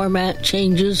and format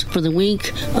changes for the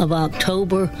week of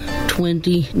October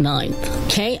 29th.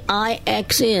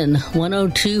 KIXN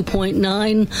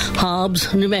 102.9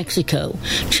 Hobbs, New Mexico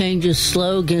changes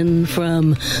slogan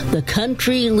from the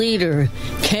country leader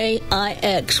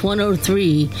KIX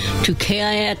 103 to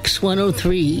KIX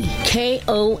 103.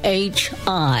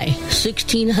 KOHI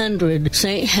 1600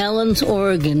 St. Helens,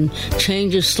 Oregon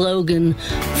changes slogan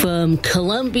from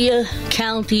Columbia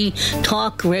County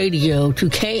Talk Radio to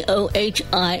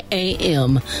KOHI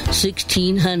AM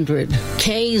 1600.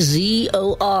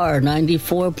 KZOR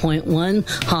 94.1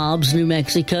 Hobbs, New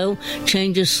Mexico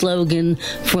changes slogan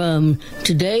from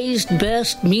Today's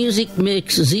Best Music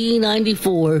Mix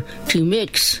Z94 to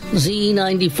Mix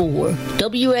Z94.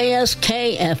 WASK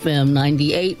FM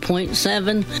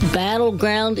 98.7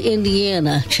 Battleground,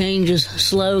 Indiana changes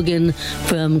slogan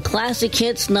from Classic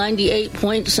Hits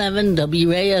 98.7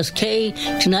 WASK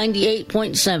to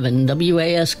 98.7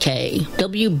 WASK.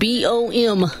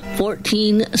 WBOM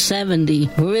 1470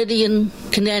 Meridian,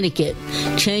 Connecticut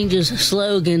changes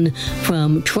slogan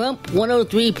from Trump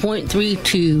 103.3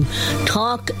 to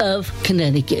Talk of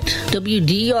Connecticut.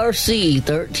 WDRC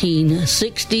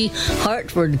 1360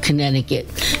 Hartford, Connecticut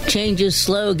changes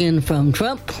slogan from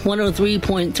Trump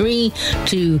 103.3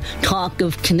 to Talk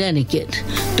of Connecticut.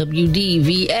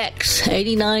 WDVX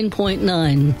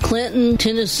 89.9 Clinton,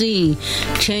 Tennessee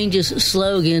changes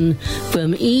slogan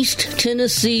from East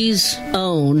Tennessee's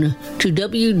own to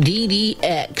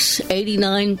WDDX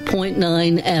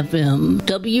 89.9 FM.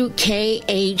 WKHY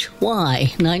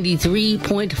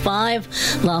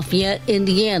 93.5 Lafayette,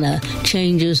 Indiana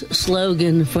changes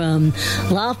slogan from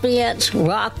Lafayette's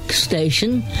Rock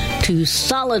Station to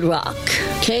Solid Rock.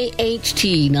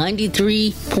 KHT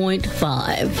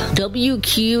 93.5.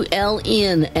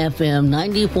 WQLN FM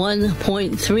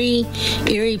 91.3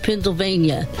 Erie,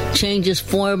 Pennsylvania changes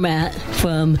format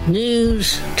from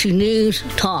news to news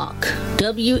talk.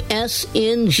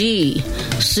 WSNG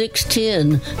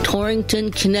 610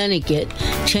 Torrington, Connecticut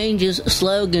changes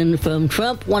slogan from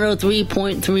Trump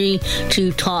 103.3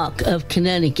 to Talk of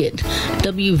Connecticut.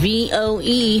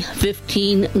 WVOE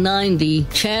 1590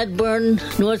 Chadburn,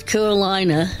 North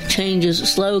Carolina changes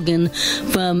slogan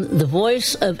from The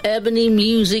Voice of Ebony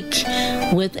Music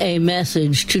with a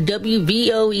Message to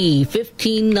WVOE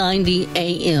 1590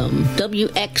 AM.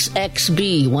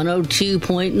 WXXB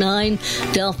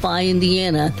 102.9 Delphi,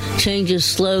 Indiana changes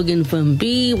slogan from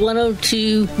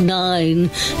B1029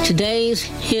 Today's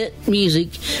Hit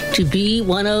Music to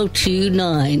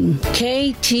B1029.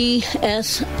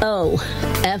 KTSO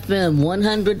FM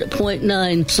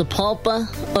 100.9 Sapulpa,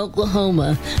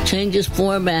 Oklahoma changes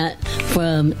format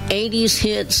from 80s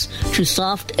hits to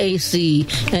soft AC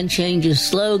and changes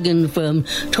slogan from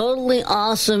Totally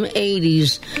Awesome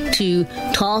 80s to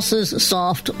Tosses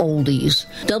Soft Oldies.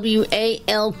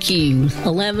 WALQ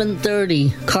 1130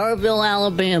 Carville,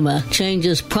 Alabama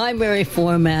changes primary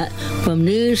format from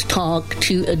news talk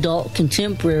to adult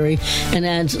contemporary and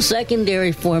adds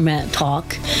secondary format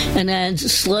talk and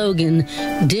adds slogan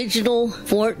Digital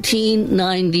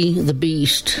 1490 The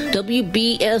Beast.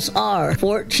 WBSR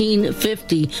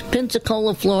 1450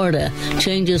 Pensacola, Florida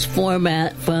changes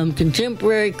format from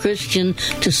contemporary Christian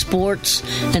to sports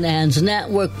and adds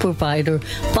network provider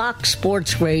Fox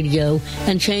Sports Radio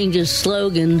and changes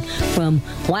slogan from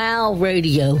Wow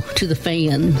Radio to The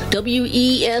Fan.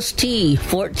 WEST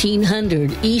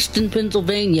 1400 Easton,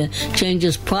 Pennsylvania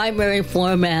changes primary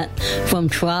format from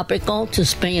tropical to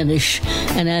Spanish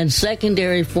and adds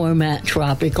secondary format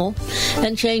tropical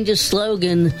and changes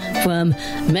slogan from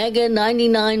Mega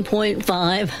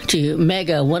 99.5 to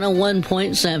Mega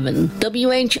 101.7.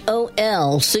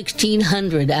 WHOL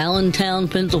 1600 Allentown,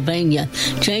 Pennsylvania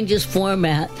changes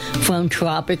format from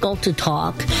tropical to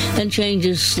talk and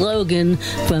changes slogan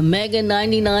from Mega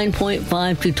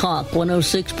 99.5 to Talk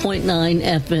 106.9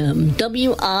 FM.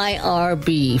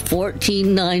 WIRB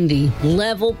 1490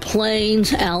 Level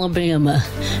Plains, Alabama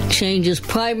changes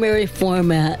primary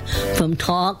format from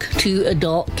talk to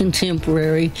adult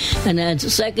contemporary and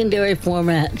adds secondary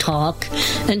format talk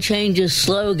and changes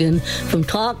slogan from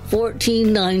Talk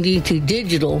 1490 to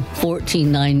Digital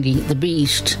 1490 The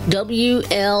Beast.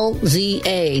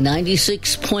 WLZA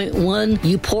 96.1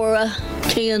 Eupora,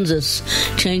 Kansas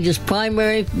changes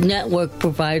primary network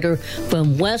provider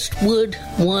from Westwood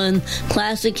One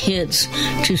Classic Hits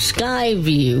to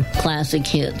Skyview Classic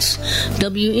Hits.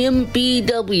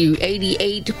 WMBW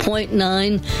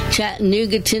 88.9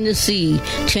 Chattanooga, Tennessee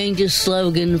changes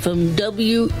slogan from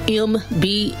WMBW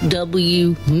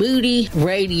Moody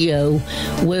Radio,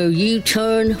 where you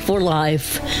turn for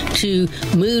life, to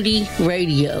Moody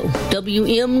Radio.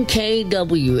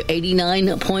 WMKW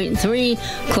 89.3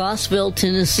 Crossville,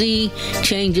 Tennessee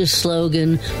changes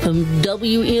slogan from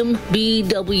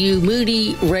WMBW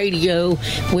Moody Radio,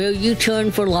 where you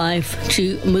turn for life,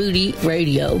 to Moody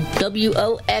Radio.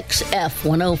 WOXF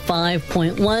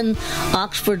 105.1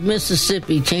 Oxford,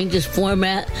 Mississippi changes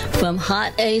format from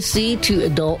hot AC to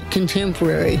adult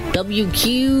contemporary.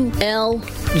 WQLJ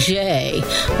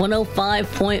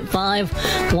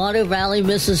 105.5 Water Valley,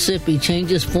 Mississippi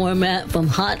changes format from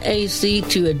hot AC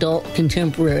to adult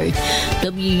contemporary.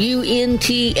 WUNT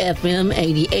FM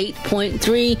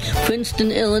 88.3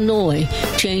 Princeton, Illinois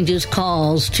changes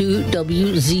calls to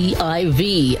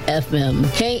WZIV FM.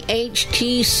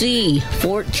 KHTC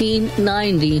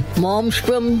 1490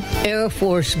 Malmstrom Air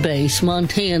Force Base,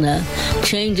 Montana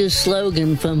changes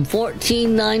slogan from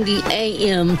 1490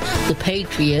 AM The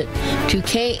Patriot to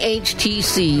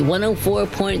KHTC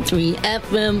 104.3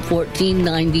 FM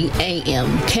 1490 AM.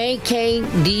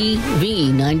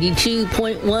 KKDV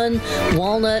 92.1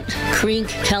 Walnut Creek,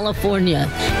 California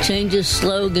changes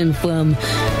slogan from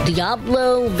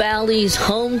Diablo Valley's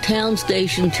hometown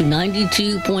station to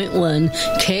 92.1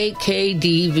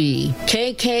 KKDV.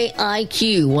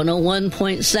 KKIQ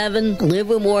 101.7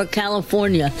 Livermore,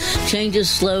 California changes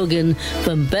slogan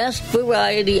from best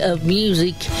variety of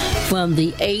music from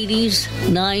the 80s,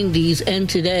 90s, and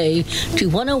today to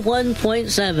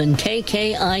 101.7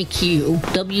 KKIQ.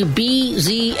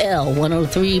 WBZL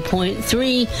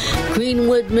 103.3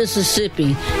 Greenwood,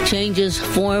 Mississippi changes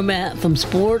format from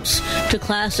sports to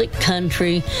classic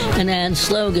country and adds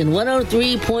slogan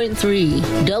 103.3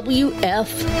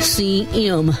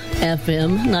 WFCM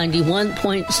FM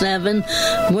 91.7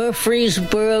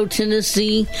 Murfreesboro,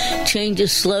 Tennessee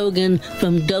changes slogan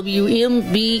from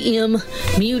WMBM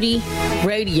Moody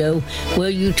Radio, where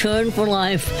you turn for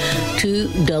life, to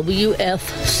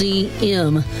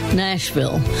WFCM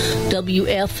Nashville.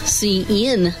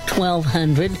 WFCN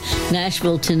 1200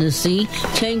 Nashville, Tennessee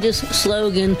changes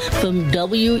slogan from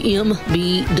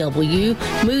WMBW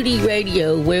Moody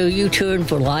Radio, where you turn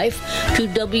for life, to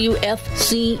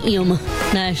WFCM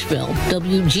Nashville.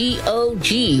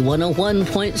 WGOG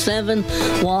 101.7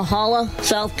 Walhalla,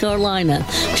 South Carolina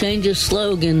changes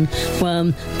slogan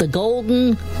from the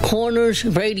Golden Corners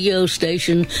radio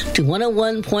station to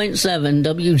 101.7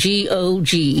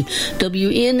 WGOG.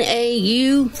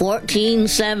 WNAU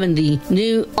 1470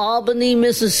 New Albany,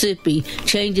 Mississippi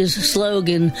changes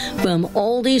slogan from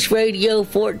Oldies Radio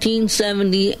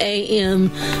 1470 AM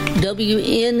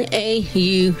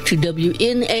WNAU to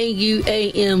WNAU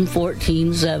AM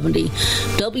 1470.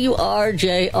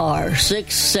 WRJR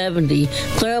 670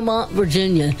 Claremont,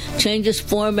 Virginia changes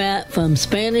format from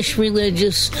Spanish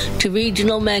religious to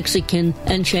regional Mexican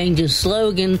and changes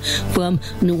slogan from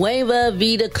Nueva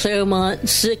Vida Claremont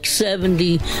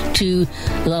 670 to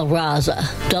La Raza.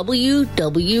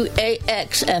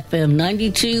 WWAX FM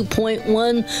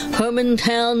 92.1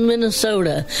 Hermantown,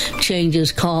 Minnesota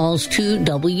changes calls to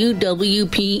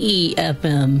WWPE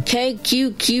FM.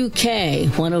 KQQK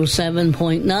 107.7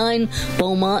 89.9,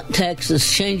 Beaumont,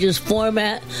 Texas. Changes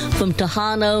format from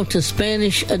Tejano to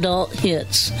Spanish adult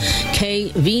hits.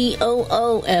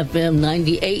 KVOO FM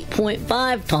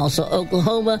 98.5, Tulsa,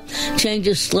 Oklahoma.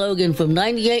 Changes slogan from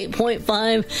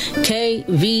 98.5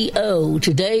 KVO,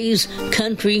 today's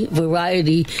country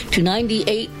variety, to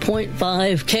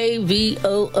 98.5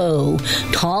 KVOO,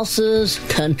 Tulsa's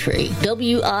country.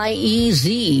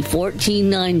 WIEZ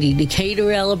 1490,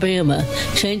 Decatur, Alabama.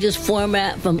 Changes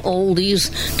format from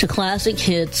oldies to classic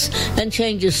hits and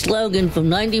changes slogan from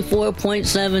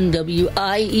 94.7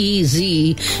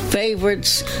 WIEZ,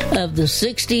 favorites of the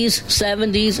 60s,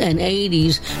 70s, and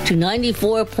 80s, to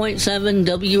 94.7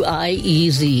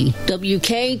 WIEZ.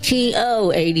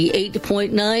 WKTO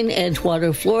 88.9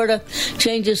 Edgewater, Florida.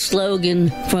 Changes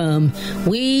slogan from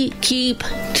We Keep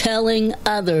Telling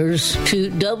Others to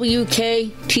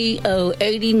WKTO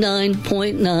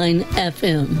 89.9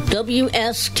 FM.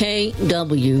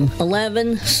 WSKW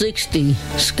 1160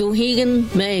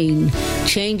 Skowhegan, Maine.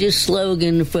 Changes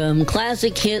slogan from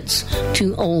classic hits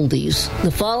to oldies.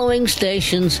 The following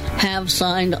stations have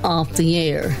signed off the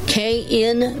air.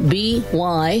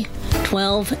 KNBY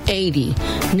 1280,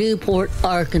 Newport,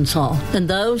 Arkansas. And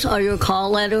those are your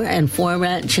call letter and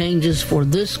format changes for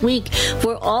this week.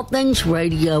 For All Things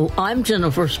Radio, I'm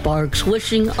Jennifer Sparks,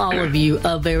 wishing all of you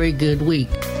a very good week.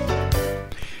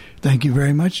 Thank you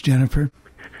very much, Jennifer.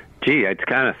 Gee, it's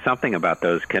kind of something about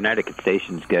those Connecticut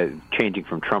stations changing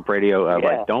from Trump radio.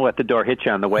 Like, don't let the door hit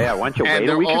you on the way out. Why don't you wait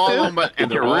a week or two?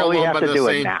 And you really have to do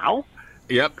it now?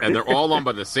 Yep, and they're all owned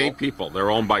by the same people.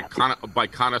 They're owned by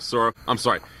Connoisseur. I'm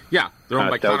sorry. Yeah, they're owned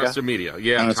by Connoisseur Media.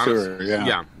 Yeah,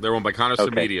 they're owned by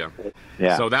Connoisseur Media.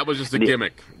 Yeah. So that was just a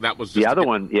gimmick. That was just the other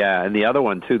one. Yeah, and the other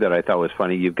one too that I thought was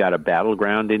funny. You've got a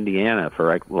Battleground, Indiana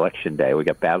for Election Day. We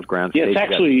got Battleground. Yeah, it's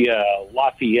actually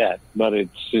Lafayette, but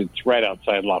it's right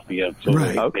outside Lafayette. So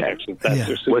right. Okay.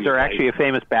 Was there actually a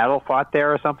famous battle fought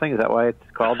there or something? Is that why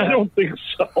it's called that? I don't think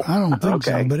so. I don't think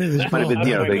so, but it was might have been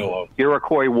the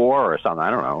Iroquois War or something.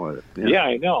 I don't know. Yeah,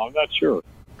 I know. I'm not sure.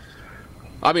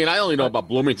 I mean, I only know about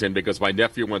Bloomington because my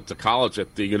nephew went to college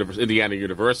at the Indiana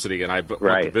University, and I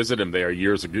went to visit him there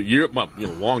years ago,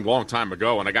 long time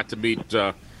ago, and I got to meet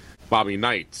Bobby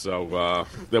Knight. So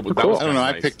that was I don't know.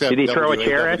 nice. I picked up. Did he throw a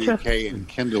chair at you? in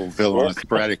Kendallville on a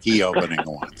sporadic opening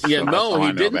once. Yeah, no,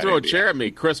 he didn't throw a chair at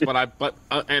me, Chris.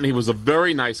 And he was a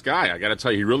very nice guy. I got to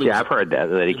tell you, he really. Yeah, was. I've heard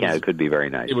that he could be very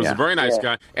nice. He was a very nice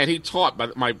guy, and he taught.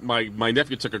 But my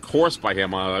nephew took a course by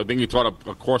him. I think he taught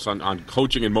a course on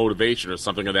coaching and motivation or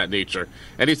something of that nature.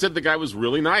 And he said the guy was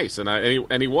really nice,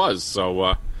 and he was.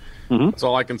 So that's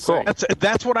all I can say.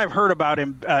 That's what I've heard about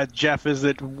him, Jeff. Is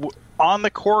that on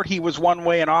the court he was one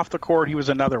way, and off the court he was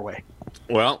another way.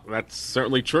 Well, that's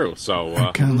certainly true. So,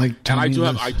 kind of like I do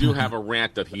have a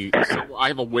rant that I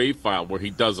have a wave file where he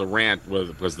does a rant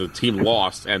because the team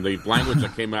lost, and the language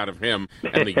that came out of him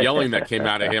and the yelling that came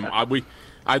out of him.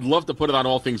 I'd love to put it on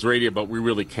All Things Radio, but we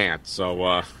really can't. So,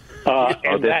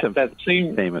 and that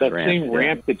same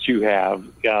rant that you have,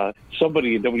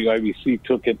 somebody at WIBC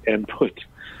took it and put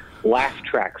laugh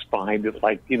tracks behind it,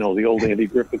 like, the old Andy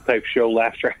Griffith type show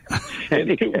laugh tracks, and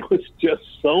it was just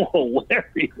so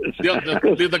hilarious.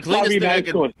 The cleanest thing I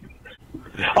could...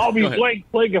 I'll be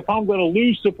playing if I'm going to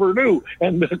lose to Purdue,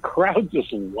 and the crowd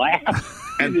just laughs.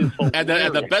 And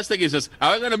the best thing is this: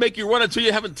 I'm going to make you run until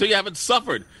you haven't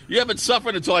suffered. You haven't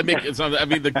suffered until I make it. So, I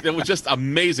mean, it was just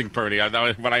amazing,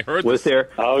 Perny. When I heard was this, there?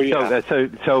 Oh yeah.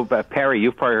 So Perry,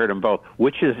 you've probably heard them both.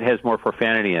 Which has more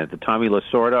profanity in it, the Tommy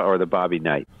Lasorda or the Bobby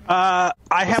Knight? I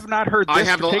have not heard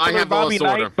this particular Bobby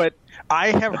Knight, but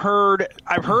I've heard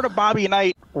a Bobby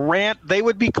Knight rant. They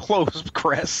would be close,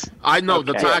 Chris. I know.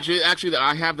 Okay. Actually,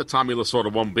 I have the Tommy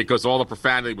Lasorda one because all the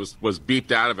profanity was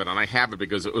beeped out of it, and I have it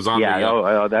because it was on.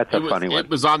 Yeah, that's a funny one. It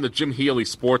was on the Jim Healy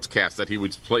Sportscast that he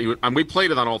would play, and we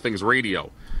played it on All Things Radio.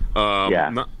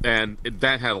 And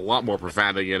that had a lot more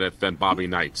profanity in it than Bobby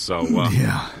Knight. So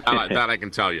that I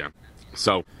can tell you.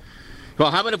 So,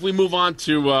 well, how about if we move on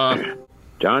to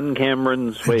John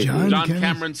Cameron Swayze? John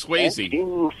Cameron Swayze.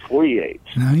 1948.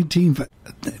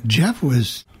 Jeff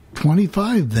was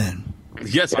 25 then.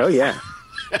 Yes. Oh yeah.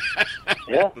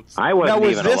 Yeah. I wasn't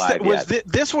even alive yet.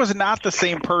 This was not the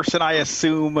same person, I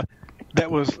assume, that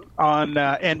was on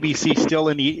NBC still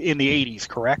in the 80s,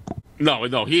 correct? No,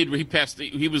 he passed.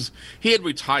 He had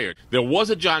retired. There was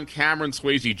a John Cameron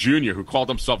Swayze Jr. who called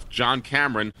himself John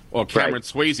Cameron or Cameron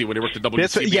Swayze when he worked at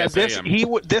WCBS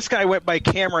AM. This guy went by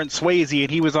Cameron Swayze,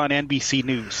 and he was on NBC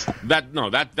News. That's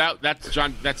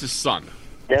John. That's his son.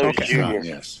 That was Junior.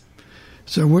 Yes.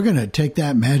 So we're going to take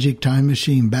that magic time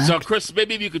machine back. So, Chris,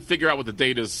 maybe you could figure out what the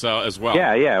date is as well.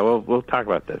 Yeah, we'll talk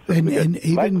about this. And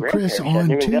even Chris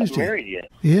on Tuesday.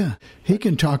 Yeah, he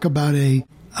can talk about a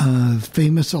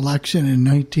famous election in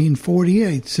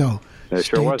 1948. So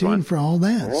stay tuned for all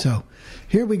that. So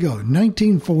here we go,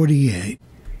 1948.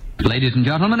 Ladies and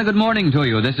gentlemen, a good morning to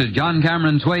you. This is John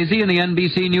Cameron Swayze in the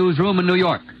NBC Newsroom in New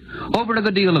York. Over a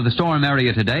good deal of the storm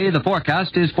area today, the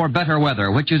forecast is for better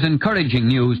weather, which is encouraging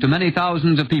news to many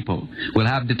thousands of people. We'll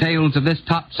have details of this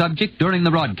top subject during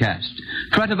the broadcast.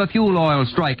 Threat of a fuel oil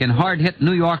strike in hard-hit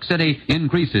New York City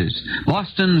increases.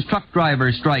 Boston's truck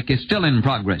drivers' strike is still in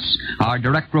progress. Our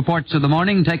direct reports of the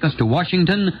morning take us to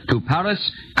Washington, to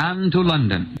Paris, and to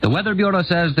London. The Weather Bureau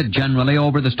says that generally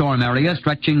over the storm area,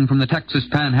 stretching from the Texas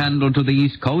Panhandle to the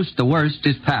East Coast, the worst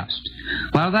is past.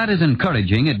 While that is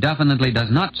encouraging, it definitely does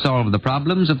not solve the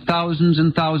problems of thousands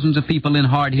and thousands of people in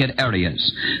hard-hit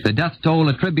areas. The death toll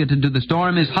attributed to the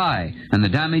storm is high, and the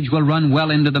damage will run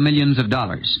well into the millions of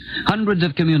dollars. Hundreds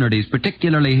of communities,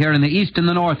 particularly here in the East and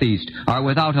the Northeast, are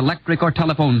without electric or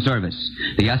telephone service.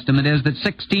 The estimate is that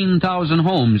 16,000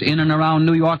 homes in and around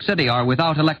New York City are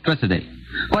without electricity.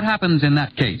 What happens in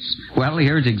that case? Well,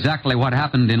 here's exactly what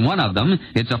happened in one of them.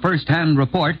 It's a first-hand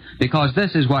report because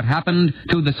this is what happened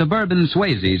to the suburban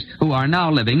Swayzes who are now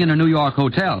living in a New York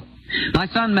hotel. My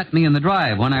son met me in the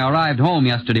drive when I arrived home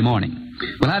yesterday morning.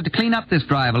 We'll have to clean up this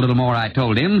drive a little more, I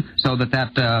told him, so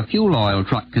that fuel oil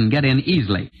truck can get in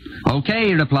easily. Okay,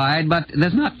 he replied, but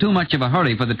there's not too much of a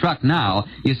hurry for the truck now.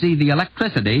 You see, the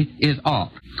electricity is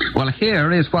off. Well,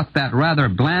 here is what that rather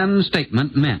bland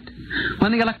statement meant.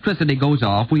 When the electricity goes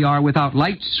off, we are without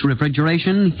lights,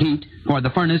 refrigeration, heat, for the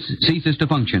furnace ceases to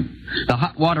function. The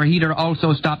hot water heater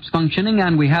also stops functioning,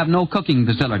 and we have no cooking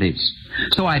facilities.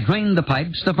 So I drained the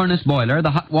pipes, the furnace boiler,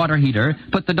 the hot water heater,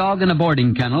 put the dog in a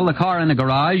boarding kennel, the car in a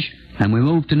garage, and we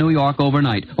moved to New York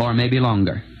overnight, or maybe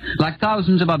longer. Like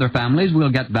thousands of other families,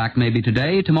 we'll get back maybe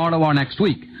today, tomorrow, or next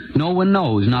week. No one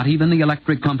knows, not even the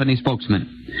electric company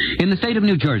spokesman. In the state of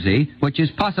New Jersey, which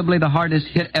is possibly the hardest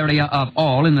hit area of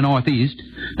all in the Northeast,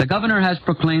 the governor has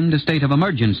proclaimed a state of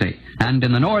emergency, and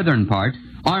in the northern part,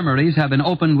 armories have been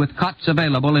opened with cots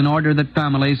available in order that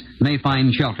families may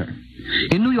find shelter.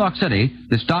 In New York City,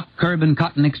 the stock, curb, and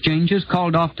cotton exchanges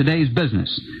called off today's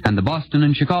business, and the Boston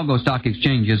and Chicago stock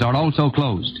exchanges are also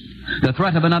closed. The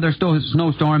threat of another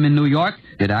snowstorm in New York,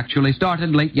 it actually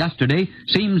started late yesterday,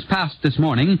 seems past this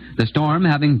morning, the storm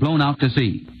having blown out to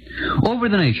sea. Over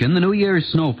the nation, the New Year's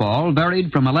snowfall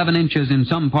varied from 11 inches in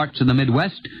some parts of the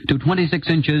Midwest to 26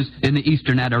 inches in the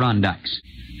eastern Adirondacks.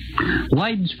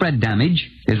 Widespread damage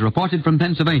is reported from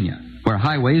Pennsylvania, where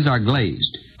highways are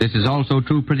glazed. This is also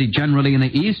true pretty generally in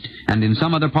the east and in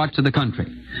some other parts of the country.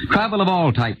 Travel of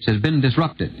all types has been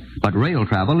disrupted, but rail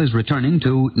travel is returning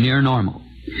to near normal.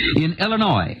 In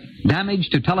Illinois, damage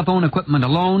to telephone equipment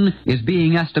alone is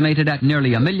being estimated at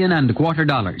nearly $1.25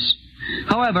 million.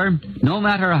 However, no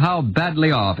matter how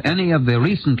badly off any of the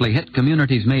recently hit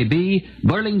communities may be,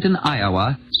 Burlington,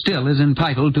 Iowa, still is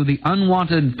entitled to the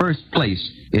unwanted first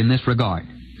place in this regard.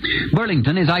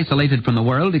 Burlington is isolated from the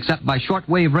world except by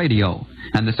shortwave radio,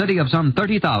 and the city of some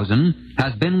 30,000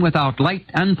 has been without light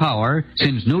and power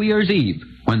since New Year's Eve,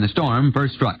 when the storm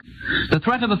first struck. The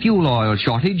threat of a fuel oil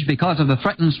shortage because of the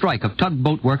threatened strike of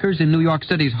tugboat workers in New York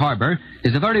City's harbor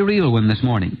is a very real one this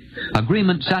morning.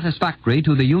 Agreement satisfactory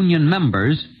to the union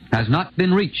members has not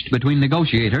been reached between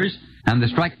negotiators, and the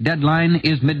strike deadline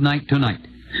is midnight tonight.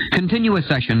 Continuous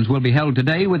sessions will be held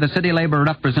today with a city labor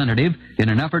representative in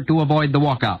an effort to avoid the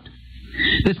walkout.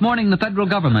 This morning, the federal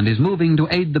government is moving to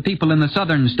aid the people in the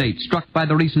southern states struck by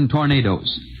the recent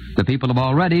tornadoes. The people have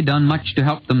already done much to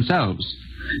help themselves.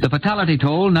 The fatality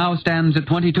toll now stands at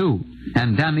 22,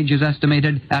 and damage is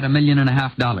estimated at $1.5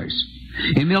 million.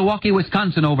 In Milwaukee,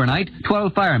 Wisconsin overnight,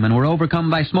 12 firemen were overcome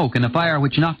by smoke in a fire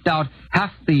which knocked out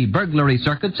half the burglary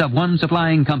circuits of one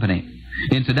supplying company.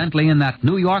 Incidentally, in that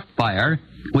New York fire,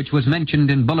 which was mentioned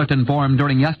in bulletin form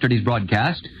during yesterday's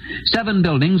broadcast, 7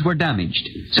 buildings were damaged,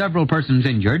 several persons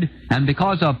injured, and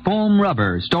because of foam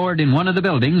rubber stored in one of the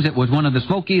buildings, it was one of the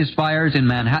smokiest fires in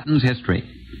Manhattan's history.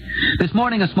 This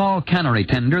morning, a small cannery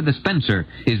tender, the Spencer,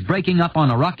 is breaking up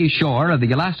on a rocky shore of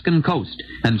the Alaskan coast,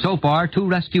 and so far 2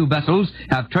 rescue vessels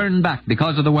have turned back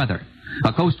because of the weather.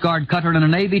 A Coast Guard cutter and a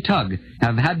Navy tug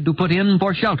have had to put in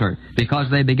for shelter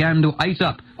because they began to ice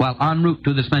up while en route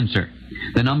to the Spencer.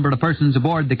 The number of persons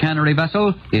aboard the cannery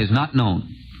vessel is not known.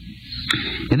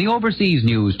 In the overseas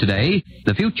news today,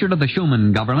 the future of the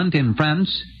Schuman government in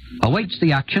France awaits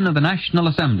the action of the National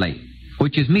Assembly,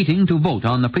 which is meeting to vote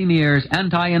on the Premier's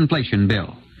anti-inflation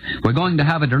bill. We're going to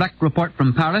have a direct report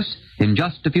from Paris in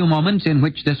just a few moments in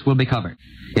which this will be covered.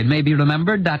 It may be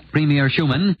remembered that Premier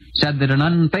Schuman said that an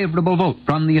unfavorable vote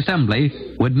from the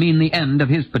Assembly would mean the end of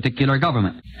his particular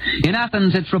government. In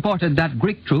Athens, it's reported that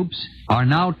Greek troops are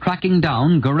now tracking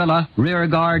down guerrilla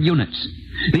rearguard units.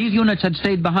 These units had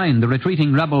stayed behind the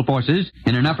retreating rebel forces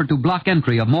in an effort to block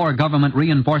entry of more government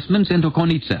reinforcements into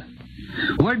Konitsa.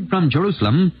 Word from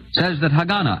Jerusalem says that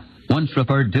Haganah, once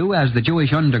referred to as the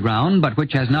Jewish underground, but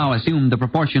which has now assumed the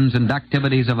proportions and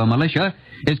activities of a militia,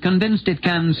 is convinced it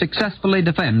can successfully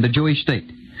defend the Jewish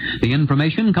state. The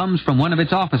information comes from one of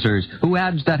its officers, who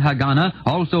adds that Haganah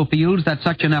also feels that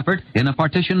such an effort in a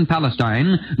partitioned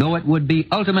Palestine, though it would be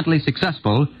ultimately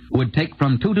successful, would take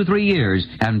from 2 to 3 years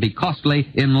and be costly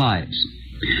in lives.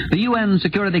 The UN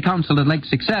Security Council at Lake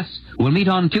Success will meet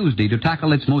on Tuesday to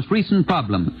tackle its most recent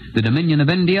problem, the Dominion of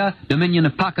India, Dominion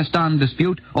of Pakistan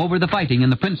dispute over the fighting in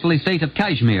the princely state of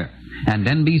Kashmir. And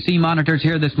NBC monitors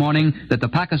here this morning that the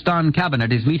Pakistan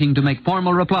cabinet is meeting to make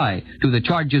formal reply to the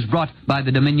charges brought by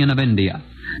the Dominion of India.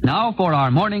 Now for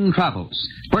our morning travels.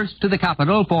 First to the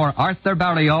capital for Arthur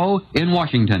Barrio in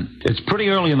Washington. It's pretty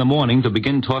early in the morning to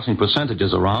begin tossing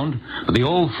percentages around, but the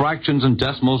old fractions and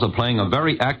decimals are playing a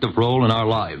very active role in our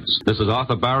lives. This is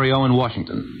Arthur Barrio in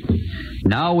Washington.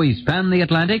 Now we span the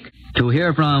Atlantic to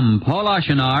hear from Paul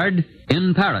Achenard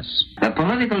in Paris. The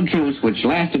political truce which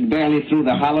lasted barely through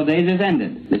the holidays is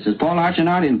ended. This is Paul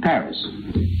Achenard in Paris.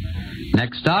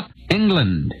 Next stop,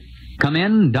 England. Come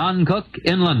in, Don Cook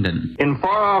in London. In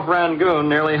far-off Rangoon,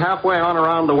 nearly halfway on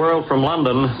around the world from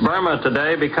London, Burma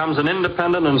today becomes an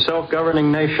independent and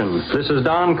self-governing nation. This is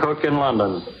Don Cook in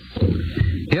London.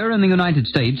 Here in the United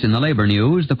States, in the labor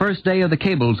news, the first day of the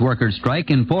cables workers' strike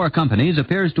in 4 companies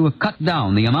appears to have cut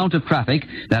down the amount of traffic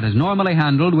that is normally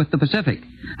handled with the Pacific.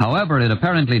 However, it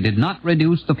apparently did not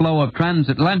reduce the flow of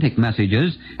transatlantic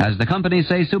messages, as the companies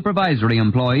say supervisory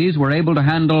employees were able to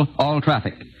handle all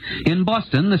traffic. In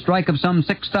Boston, the strike of some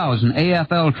 6,000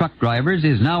 AFL truck drivers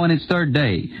is now in its 3rd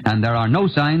day, and there are no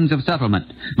signs of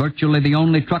settlement. Virtually the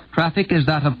only truck traffic is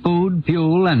that of food,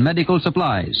 fuel, and medical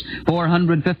supplies.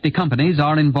 450 companies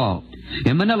are involved.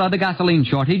 In Manila, the gasoline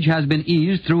shortage has been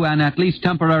eased through an at least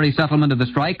temporary settlement of the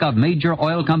strike of major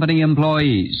oil company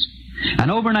employees.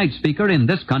 An overnight speaker in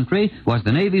this country was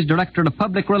the Navy's Director of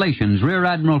Public Relations, Rear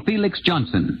Admiral Felix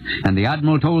Johnson, and the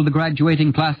Admiral told the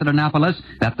graduating class at Annapolis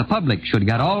that the public should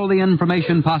get all the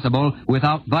information possible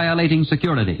without violating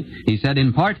security. He said,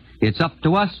 in part, it's up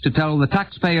to us to tell the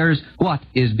taxpayers what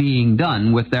is being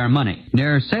done with their money.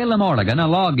 Near Salem, Oregon, a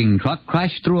logging truck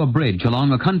crashed through a bridge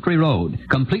along a country road,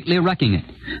 completely wrecking it.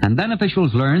 And then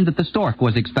officials learned that the stork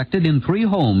was expected in 3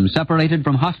 homes separated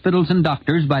from hospitals and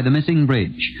doctors by the missing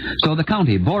bridge. So the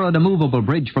county borrowed a movable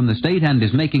bridge from the state and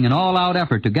is making an all-out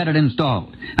effort to get it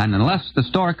installed. And unless the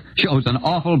stork shows an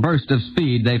awful burst of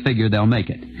speed, they figure they'll make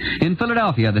it. In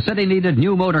Philadelphia, the city needed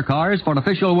new motor cars for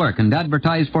official work and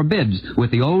advertised for bids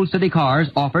with the old city cars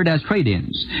offered as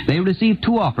trade-ins. They received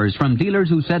 2 offers from dealers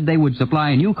who said they would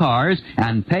supply new cars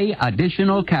and pay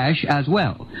additional cash as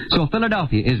well. So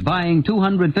Philadelphia is buying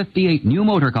 258 new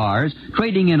motor cars,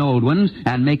 trading in old ones,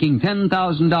 and making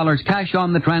 $10,000 cash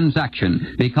on the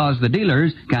transaction because the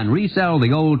dealers can resell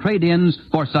the old trade-ins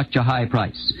for such a high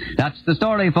price. That's the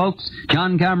story, folks.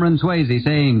 John Cameron Swayze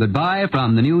saying goodbye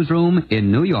from the newsroom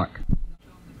in New York.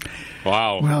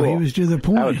 Wow. Well, cool. He was to the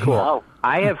point. That was cool. Oh,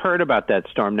 I have heard about that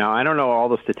storm. Now, I don't know all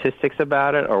the statistics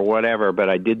about it or whatever, but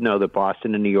I did know that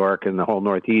Boston and New York and the whole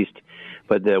Northeast,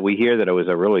 but we hear that it was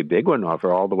a really big one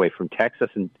over all the way from Texas.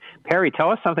 And Perry,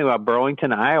 tell us something about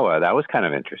Burlington, Iowa. That was kind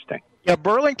of interesting. Yeah,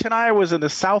 Burlington, Iowa is in the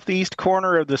southeast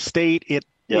corner of the state.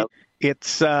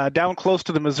 It's down close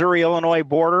to the Missouri-Illinois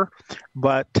border,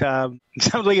 but it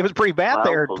sounds like it was pretty bad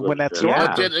there when that storm.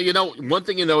 Yeah. One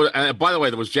thing by the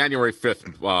way, that was January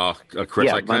 5th, Chris.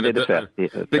 Yeah, Monday the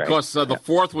 5th. Because the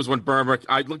 4th was when Burma,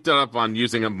 I looked it up on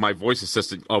using my voice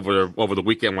assistant over the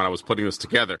weekend when I was putting this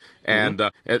together, and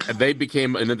they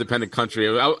became an independent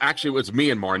country. Actually, it's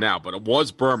Myanmar now, but it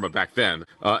was Burma back then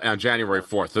on January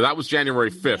 4th. So that was January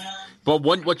 5th. But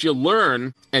what you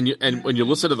learn, and when you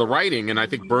listen to the writing, and I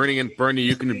think Bernie,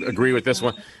 you can agree with this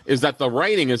one, is that the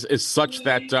writing is such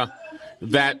that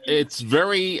it's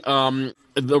very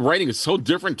the writing is so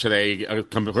different today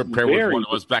compared with what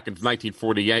it was back in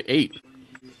 1948.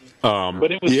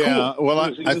 But it was cool. Well,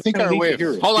 I think our way of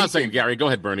hold on a second, Gary. Go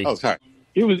ahead, Bernie. Oh, sorry.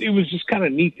 It was just kind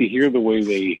of neat to hear the way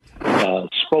they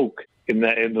spoke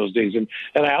in those days. And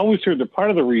I always heard that part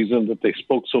of the reason that they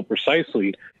spoke so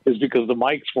precisely is because the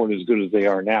mics weren't as good as they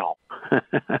are now.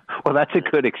 Well, that's a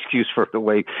good excuse for the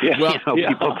way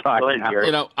people talk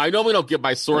now. I know we don't give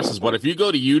my sources, but if you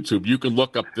go to YouTube, you can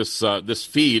look up this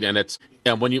feed, and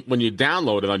when you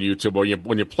download it on YouTube or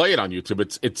when you play it on YouTube,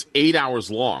 it's 8 hours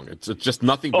long. It's just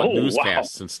nothing but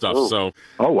newscasts and stuff. Ooh. So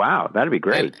wow, that'd be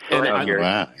great.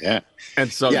 Wow, yeah.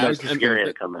 And so there's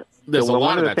a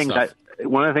lot of that stuff.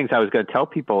 One of the things I was going to tell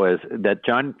people is that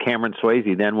John Cameron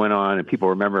Swayze then went on, and people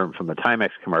remember him from the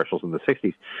Timex commercials in the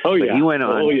 60s. Oh, yeah. He went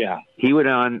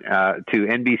on to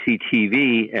NBC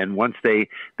TV, and once the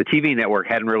TV network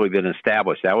hadn't really been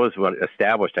established. That was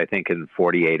established, I think, in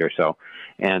 48 or so.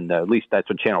 And at least that's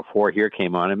when Channel 4 here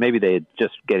came on, and maybe they had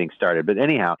just getting started. But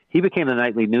anyhow, he became the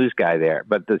nightly news guy there.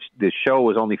 But the show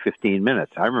was only 15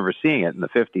 minutes. I remember seeing it in the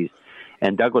 50s.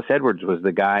 And Douglas Edwards was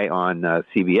the guy on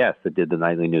CBS that did the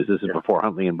nightly news. This is before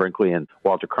Huntley and Brinkley and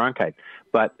Walter Cronkite.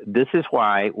 But this is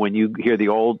why when you hear the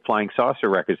old Flying Saucer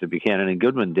records that Buchanan and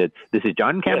Goodman did, this is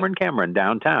John Cameron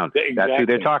downtown. Exactly. That's who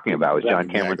they're talking about, is John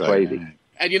Cameron Swayze.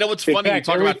 And you know what's funny?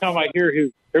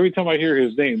 Every time I hear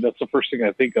his name, that's the first thing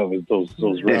I think of is those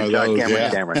John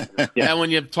Cameron. And when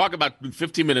you talk about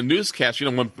 15-minute newscasts,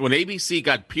 when ABC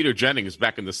got Peter Jennings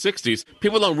back in the 60s,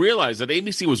 people don't realize that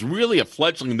ABC was really a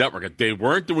fledgling network. They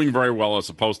weren't doing very well as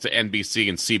opposed to NBC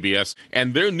and CBS,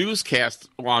 and their newscast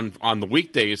on the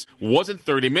weekdays wasn't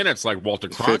 30 minutes like Walter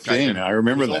Cronkite. 15, I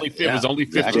remember that. It was only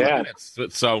 15 minutes.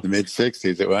 So the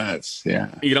mid-60s it was. Yeah.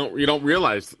 You don't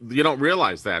realize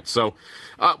that. So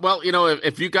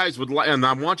if you guys would like, and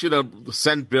I want you to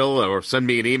send Bill or send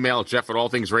me an email,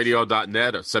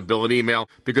 jeff@allthingsradio.net, or send Bill an email,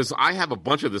 because I have a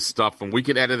bunch of this stuff, and we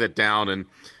can edit it down, and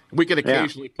we can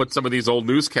occasionally put some of these old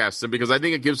newscasts in, because I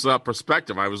think it gives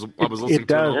perspective. I was listening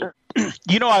to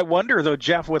it. I wonder, though,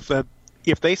 Jeff,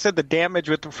 if they said the damage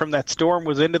from that storm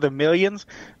was into the millions,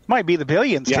 it might be the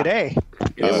billions today.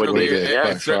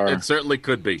 It certainly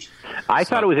could be. I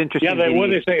thought it was interesting. Yeah, what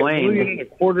they say, $1.25 million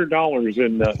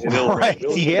in Illinois. Right,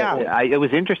 yeah. It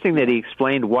was interesting that he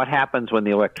explained what happens when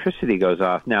the electricity goes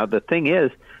off. Now, the thing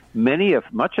is,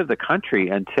 much of the country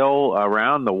until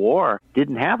around the war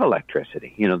didn't have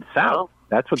electricity. The South.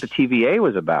 That's what the TVA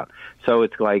was about. So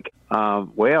it's like,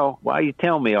 why you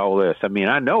tell me all this? I mean,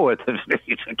 I know it.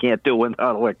 You can't do it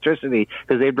without electricity,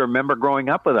 because they'd remember growing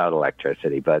up without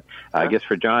electricity. But I guess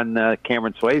for John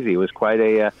Cameron Swayze, it was quite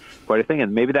a thing.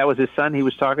 And maybe that was his son he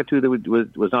was talking to that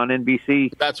was on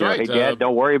NBC. That's right. Hey, Dad,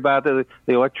 don't worry about the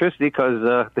electricity,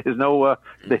 because there's no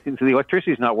the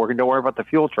electricity's not working. Don't worry about the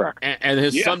fuel truck. And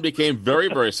his son became very,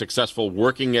 very successful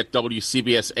working at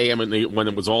WCBS AM when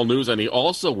it was all news, and he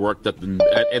also worked at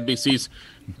NBC's.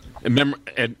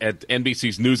 At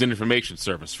NBC's News and Information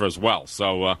Service as well.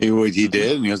 So he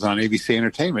did, and he was on ABC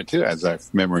Entertainment too, as our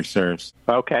memory serves.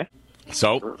 Okay.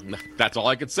 So that's all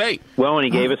I could say. Well, and he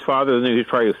gave his father the news. He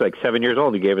probably was like 7 years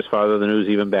old. He gave his father the news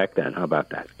even back then. How about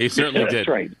that? He certainly did. That's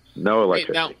right. No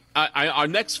electricity. Now, our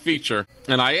next feature,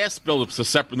 and I asked Bill to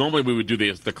separate. Normally we would do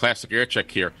the classic air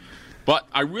check here, but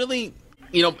I really.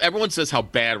 Everyone says how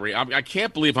bad radio. I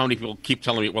can't believe how many people keep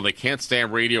telling me, well, they can't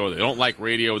stand radio, or they don't like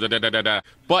radio, da-da-da-da-da.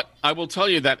 But I will tell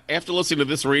you that after listening to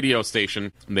this radio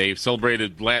station, they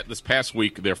celebrated this past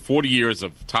week their 40 years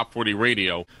of Top 40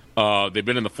 radio. They've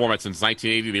been in the format since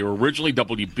 1980. They were originally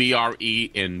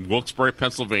WBRE in Wilkes-Barre,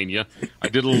 Pennsylvania. I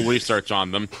did a little research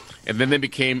on them. And then they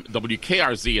became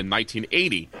WKRZ in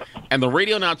 1980. And the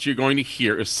radio announcer you're going to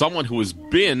hear is someone who has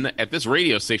been at this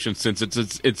radio station since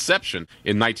its inception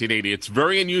in 1980. It's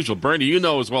very unusual. Bernie, you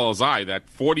know as well as I that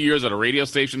 40 years at a radio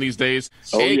station these days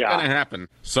ain't going to happen.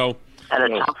 So... At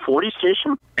a top 40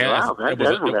 station? Wow, that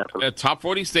doesn't happen. A top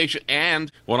 40 station, and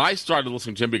when I started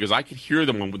listening to him, because I could hear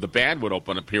them when the band would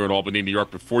open up here in Albany, New York,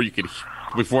 before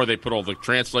they put all the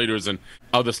translators and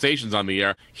other stations on the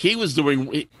air, he was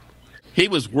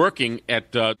working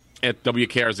at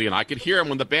WKRZ, and I could hear him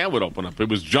when the band would open up. It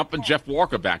was Jumpin' Jeff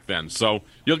Walker back then, so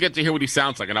you'll get to hear what he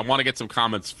sounds like, and I want to get some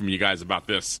comments from you guys about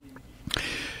this.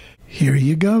 Here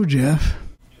you go, Jeff.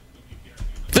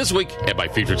 This week, in my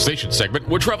featured station segment,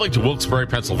 we're traveling to Wilkes-Barre,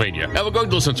 Pennsylvania, and we're going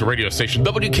to listen to radio station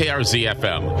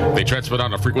WKRZ-FM. They transmit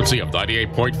on a frequency of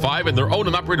 98.5, and they're owned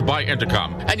and operated by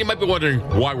Entercom. And you might be wondering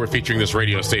why we're featuring this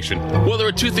radio station. Well, there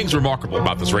are two things remarkable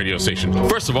about this radio station.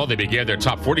 First of all, they began their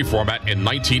Top 40 format in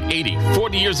 1980,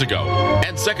 40 years ago.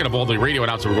 And second of all, the radio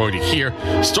announcer we're going to hear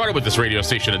started with this radio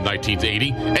station in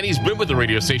 1980, and he's been with the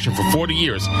radio station for 40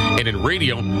 years. And in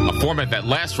radio, a format that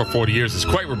lasts for 40 years is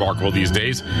quite remarkable these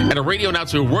days. And a radio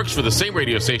announcer who worked works for the same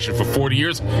radio station for 40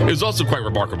 years is also quite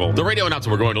remarkable. The radio announcer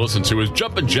we're going to listen to is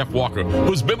Jumpin' Jeff Walker,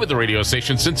 who's been with the radio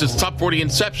station since its Top 40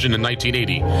 inception in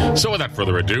 1980. So without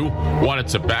further ado, wanted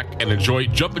to back and enjoy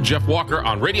Jumpin' Jeff Walker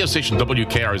on radio station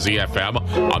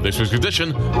WKRZ-FM on this week's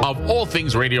edition of All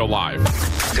Things Radio Live.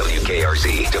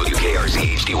 WKRZ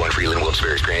HD1 Freeland,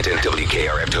 Wilkes-Barre, Scranton,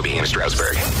 WKRF Toby and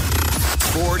Stroudsburg.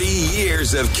 40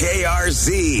 years of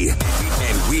KRZ,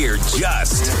 and we're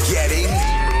just getting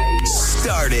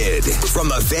started. From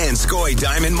the Van Scoy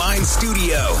Diamond Mine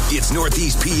studio, it's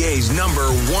Northeast PA's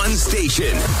 #1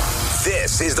 station.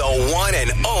 This is the one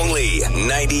and only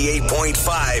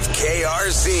 98.5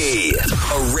 KRZ,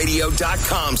 a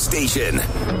radio.com station.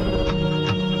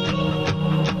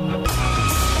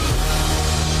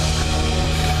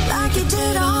 Like you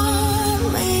did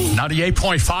on me.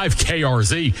 98.5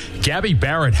 KRZ. Gabby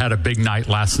Barrett had a big night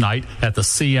last night at the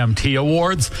CMT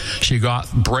Awards. She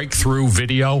got Breakthrough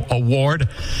Video Award.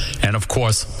 And of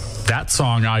course, that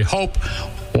song, I Hope,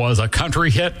 was a country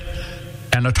hit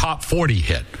and a top 40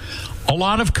 hit. A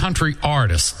lot of country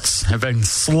artists have been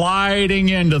sliding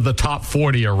into the top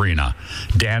 40 arena.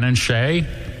 Dan and Shay,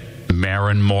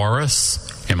 Maren Morris.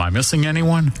 Am I missing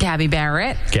anyone? Gabby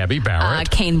Barrett.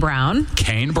 Kane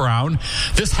Brown.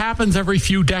 This happens every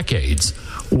few decades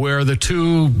where the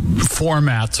two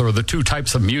formats or the two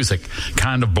types of music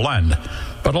kind of blend.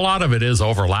 But a lot of it is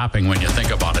overlapping when you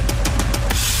think about it.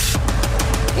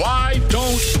 Why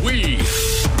don't we?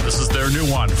 This is their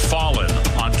new one, Fallen,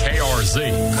 on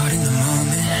KRZ. Caught in the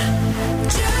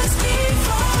moment. Just keep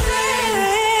falling.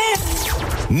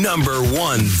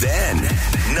 #1 then,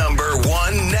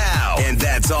 #1 now, and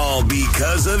that's all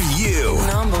because of you.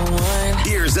 #1.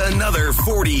 Here's another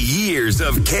 40 years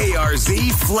of KRZ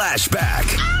flashback.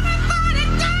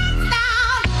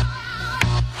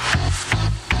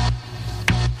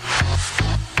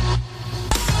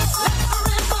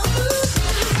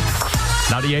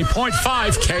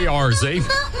 98.5 KRZ.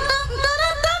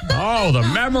 Oh, the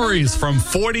memories from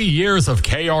 40 years of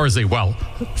KRZ. Well,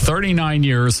 39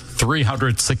 years,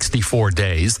 364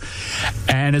 days.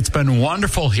 And it's been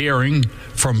wonderful hearing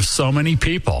from so many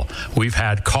people. We've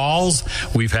had calls,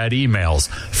 we've had emails,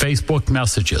 Facebook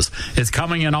messages. It's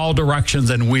coming in all directions,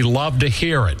 and we love to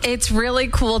hear it. It's really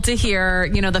cool to hear,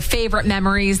 the favorite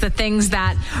memories, the things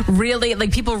that really,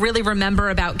 people really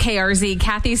remember about KRZ.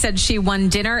 Kathy said she won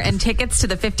dinner and tickets to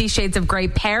the 50 Shades of Grey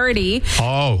parody.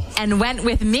 Oh. And went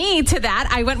with me to that.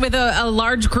 I went with a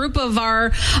large group of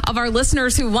our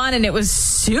listeners who won, and it was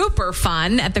super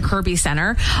fun at the Kirby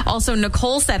Center. Also,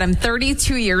 Nicole said, I'm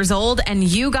 32 years old, and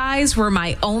you guys were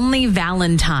my only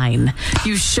Valentine.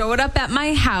 You showed up at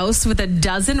my house with a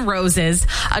dozen roses,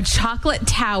 a chocolate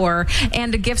tower,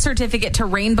 and a gift certificate to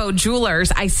Rainbow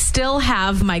Jewelers. I still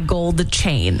have my gold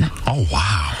chain. Oh,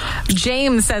 wow.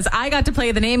 James says, I got to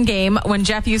play the name game when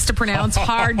Jeff used to pronounce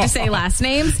hard to say last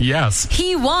names. Yes.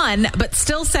 He won, but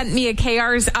still sent me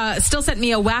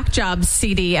a Whack Jobs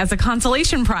CD as a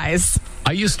consolation prize.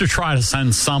 I used to try to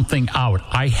send something out.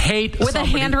 I hate with a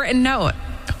handwritten note.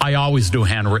 I always do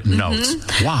handwritten notes.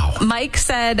 Wow. Mike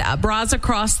said Bras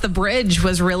Across the Bridge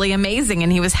was really amazing,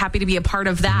 and he was happy to be a part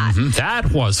of that.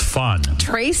 That was fun.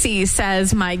 Tracy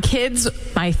says, my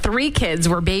 3 kids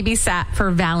were babysat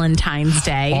for Valentine's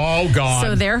Day. Oh, God.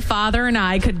 So their father and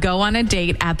I could go on a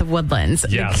date at the Woodlands.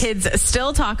 Yes. The kids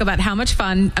still talk about how much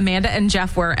fun Amanda and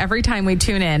Jeff were every time we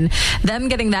tune in. Them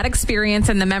getting that experience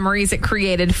and the memories it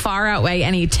created far outweigh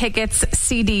any tickets,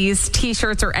 CDs,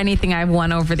 T-shirts, or anything I've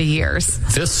won over the years.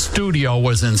 This studio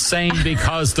was insane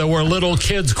because there were little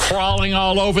kids crawling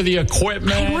all over the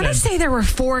equipment. I want to say there were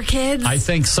 4 kids. I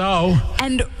think so.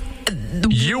 And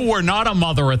you were not a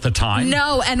mother at the time.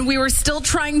 No, and we were still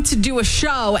trying to do a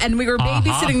show, and we were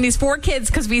babysitting these 4 kids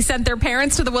because we sent their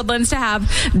parents to the Woodlands to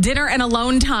have dinner and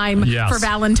alone time for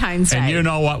Valentine's Day. And you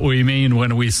know what we mean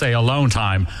when we say alone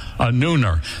time, a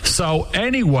nooner. So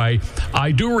anyway,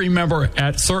 I do remember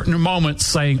at certain moments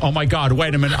saying, oh my God,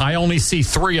 wait a minute, I only see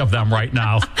 3 of them right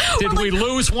now. Did we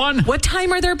lose one? What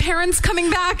time are their parents coming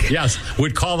back? Yes,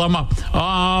 we'd call them up.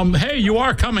 Hey, you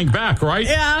are coming back, right?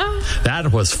 Yeah.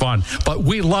 That was fun. But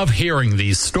we love hearing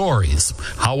these stories.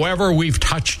 However we've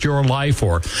touched your life,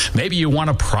 or maybe you won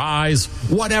a prize,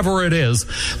 whatever it is.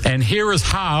 And here is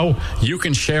how you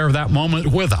can share that moment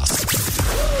with us.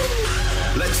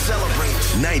 Let's celebrate.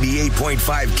 98.5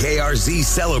 KRZ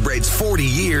celebrates 40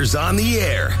 years on the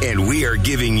air, and we are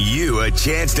giving you a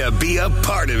chance to be a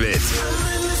part of it.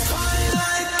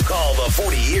 Call the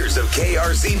 40 years of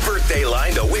KRZ birthday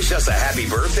line to wish us a happy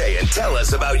birthday and tell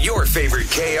us about your favorite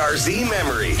KRZ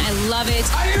memory. I love it.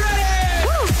 Are you ready?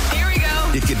 Woo! Here we go.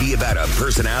 It could be about a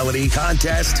personality,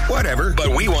 contest, whatever.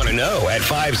 But we want to know at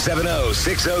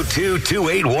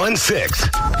 570-602-2816.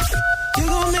 You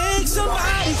gonna make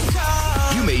somebody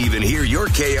call. You may even hear your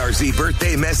KRZ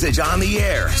birthday message on the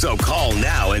air. So call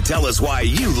now and tell us why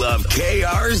you love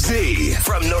KRZ.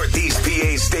 From Northeast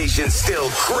PA station still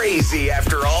crazy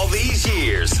after all these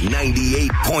years.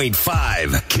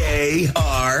 98.5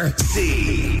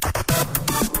 KRZ.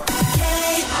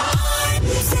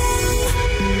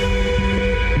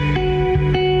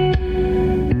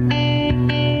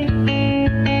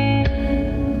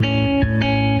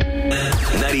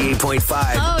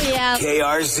 Oh, yeah.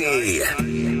 KRZ.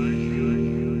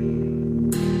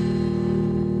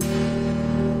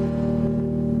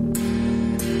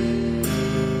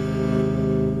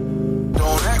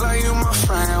 Don't act like you my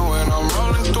friend when I'm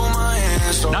rolling through my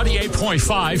hands.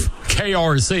 98.5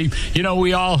 KRZ. You know,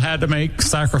 we all had to make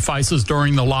sacrifices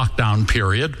during the lockdown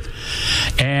period.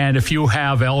 And if you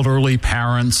have elderly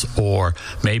parents or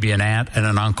maybe an aunt and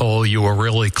an uncle you were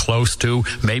really close to,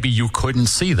 maybe you couldn't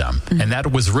see them. Mm-hmm. And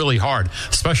that was really hard,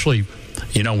 especially,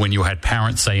 you know, when you had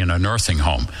parents, say, in a nursing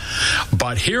home.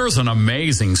 But here's an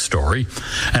amazing story.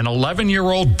 An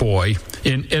 11-year-old boy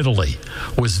in Italy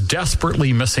was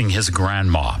desperately missing his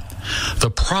grandma.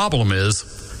 The problem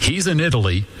is, he's in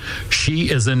Italy, she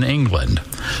is in England,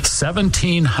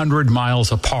 1,700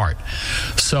 miles apart.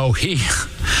 So he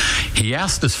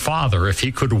asked his father if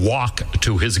he could walk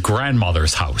to his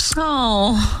grandmother's house.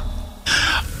 Oh.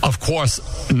 Of course,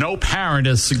 no parent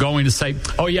is going to say,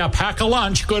 oh yeah, pack a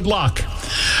lunch, good luck.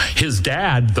 His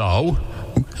dad, though,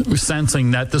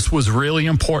 sensing that this was really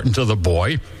important to the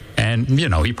boy, and, you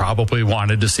know, he probably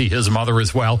wanted to see his mother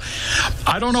as well.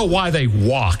 I don't know why they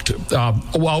walked.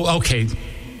 Well, okay,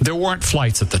 there weren't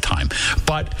flights at the time,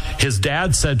 but his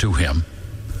dad said to him,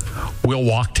 we'll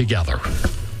walk together.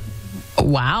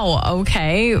 Wow,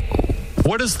 okay.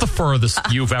 What is the furthest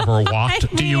you've ever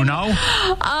walked? Do you know?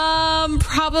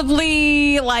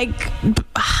 Probably I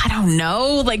don't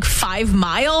know, 5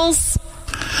 miles.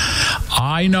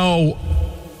 I know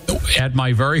at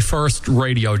my very first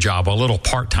radio job, a little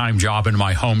part-time job in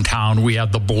my hometown, we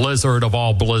had the blizzard of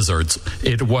all blizzards.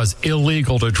 It was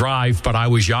illegal to drive, but I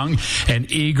was young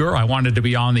and eager. I wanted to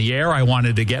be on the air. I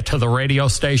wanted to get to the radio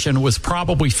station. It was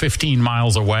probably 15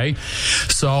 miles away.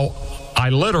 So I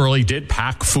literally did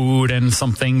pack food and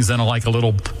some things in a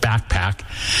little backpack.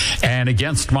 And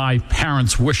against my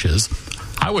parents' wishes,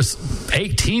 I was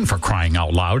 18, for crying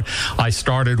out loud. I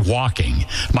started walking.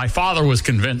 My father was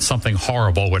convinced something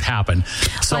horrible would happen.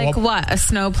 So what? A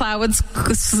snowplow would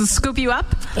scoop you up?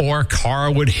 Or a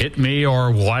car would hit me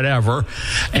or whatever.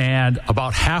 And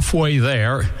about halfway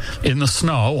there in the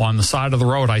snow on the side of the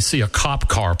road, I see a cop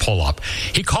car pull up.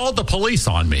 He called the police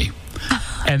on me.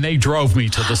 And they drove me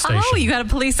to the station. Oh, you got a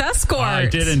police escort. I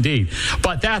did indeed.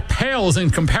 But that pales in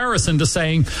comparison to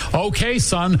saying, okay,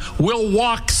 son, we'll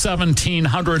walk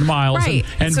 1,700 miles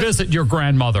and visit your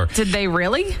grandmother. Did they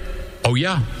really? Oh,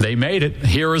 yeah, they made it.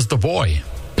 Here is the boy.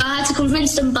 I had to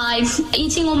convince them by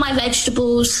eating all my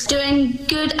vegetables, doing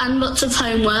good and lots of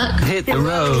homework. Hit the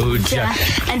road, Jack,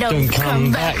 and don't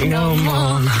come back no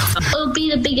more. It'll be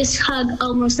the biggest hug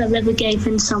almost I've ever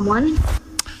given someone.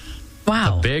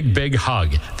 Wow. A big, big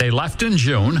hug. They left in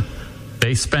June.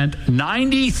 They spent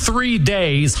 93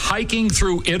 days hiking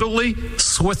through Italy,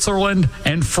 Switzerland,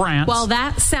 and France. Well,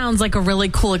 that sounds like a really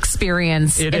cool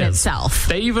experience in itself.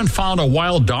 They even found a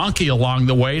wild donkey along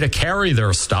the way to carry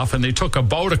their stuff, and they took a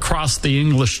boat across the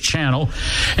English Channel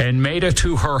and made it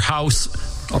to her house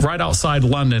right outside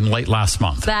London late last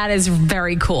month. That is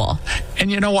very cool. And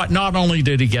you know what? Not only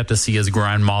did he get to see his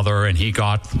grandmother and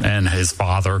his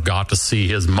father got to see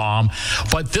his mom,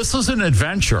 but this is an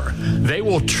adventure they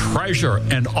will treasure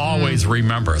and always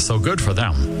remember. So good for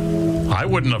them. I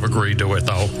wouldn't have agreed to it,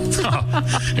 though.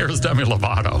 Here's Demi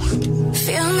Lovato.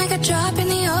 Feel like a drop in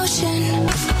the ocean.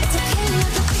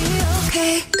 It's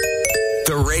okay.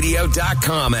 The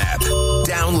radio.com app.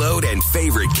 Download and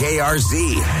favorite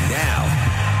KRZ now.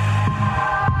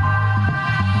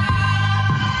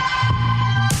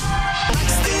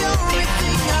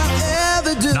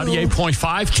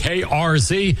 98.5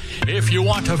 KRZ. If you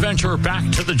want to venture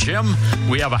back to the gym,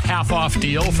 we have a half-off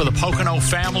deal for the Pocono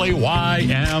Family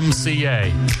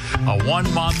YMCA. A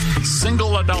 1-month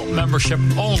single adult membership,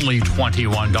 only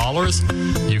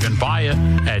 $21. You can buy it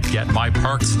at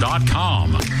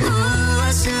getmyperks.com. Ooh,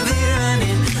 I should be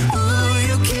running. Ooh,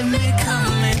 you keep me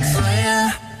coming for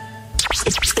ya.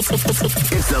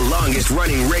 It's the longest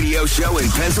running radio show in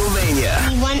Pennsylvania.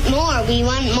 We want more. We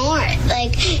want more.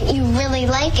 You really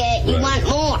like it. You want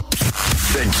more.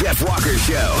 The Jeff Walker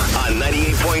Show on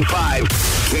 98.5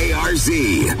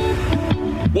 KRZ.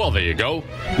 Well, there you go.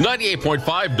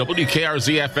 98.5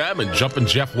 WKRZ FM and Jumpin'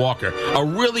 Jeff Walker, a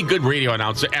really good radio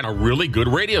announcer and a really good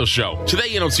radio show. Today,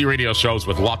 you don't see radio shows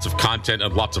with lots of content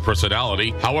and lots of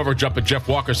personality. However, Jumpin' Jeff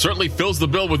Walker certainly fills the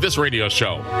bill with this radio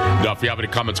show. Now, if you have any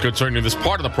comments concerning this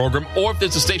part of the program, or if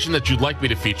there's a station that you'd like me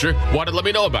to feature, why don't let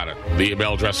me know about it? The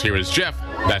email address here is Jeff,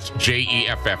 that's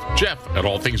Jeff, Jeff at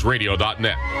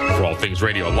allthingsradio.net. For All Things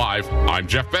Radio Live, I'm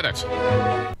Jeff Bennett.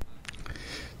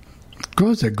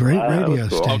 Goes a great radio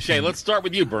cool. station. Okay, let's start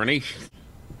with you, Bernie.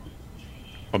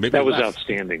 That was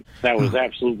outstanding. That was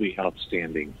absolutely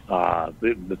outstanding.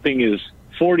 The thing is,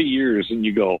 40 years, and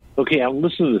you go, okay, I'm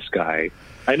listening to this guy.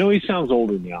 I know he sounds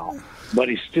older now, but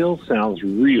he still sounds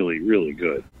really, really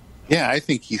good. Yeah, I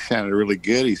think he sounded really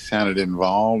good. He sounded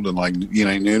involved, and he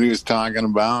knew what he was talking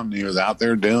about, and he was out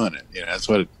there doing it. That's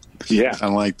what it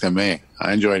sounded like to me.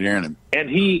 I enjoyed hearing him. And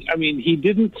he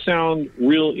didn't sound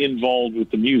real involved with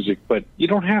the music, but you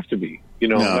don't have to be.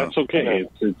 No. That's okay.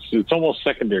 It's almost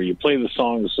secondary. You play the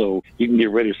song so you can get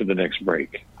ready for the next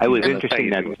break. I was interested in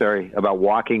that story about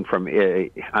walking from.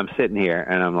 I'm sitting here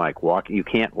and I'm like, you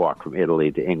can't walk from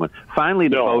Italy to England. Finally,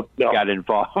 the boat got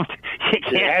involved. You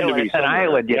can't do it. It's an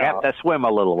island. You have to swim a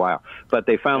little while. But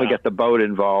they finally got the boat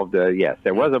involved. Yes,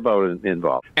 there was a boat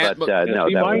involved. But no,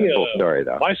 that was a cool story,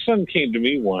 though. My son came to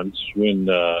me once when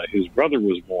his brother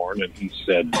was born, and he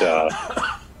said,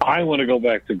 "I want to go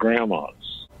back to Grandma's."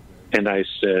 And I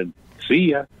said,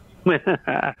 see ya. One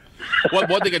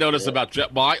thing I noticed about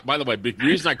Jeff, by the way, the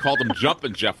reason I called him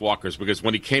Jumpin' Jeff Walker is because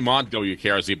when he came on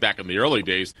WKRZ back in the early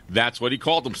days, that's what he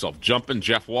called himself, Jumpin'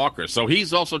 Jeff Walker. So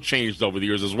he's also changed over the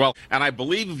years as well. And I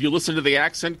believe if you listen to the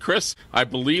accent, Chris, I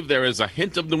believe there is a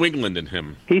hint of New England in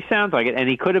him. He sounds like it, and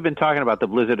he could have been talking about the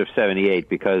blizzard of '78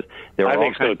 because there were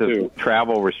all kinds of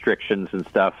travel restrictions and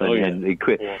stuff, and he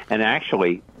could, and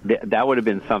actually, that would have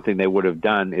been something they would have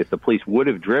done if the police would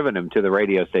have driven him to the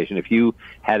radio station. If you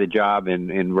had a job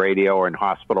in radio or in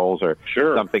hospitals or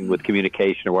something with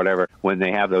communication or whatever, when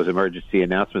they have those emergency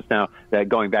announcements. Now, that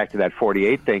going back to that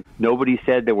 48 thing, nobody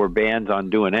said there were bans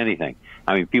on doing anything.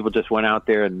 I mean, people just went out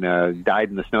there and died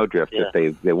in the snowdrift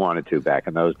if they wanted to back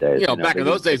in those days. Back in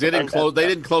those days, they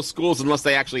didn't close schools unless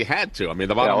they actually had to. I mean,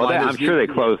 the bottom line is I'm sure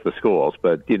they closed the schools,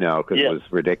 but because it was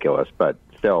ridiculous. But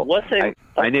still,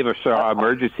 I never saw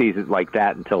emergencies like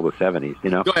that until the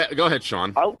 70s. Go ahead,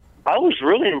 Sean. I was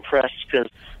really impressed because,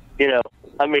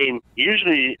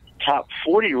 usually top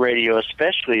 40 radio,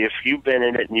 especially if you've been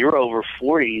in it and you're over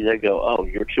 40, they go, "Oh,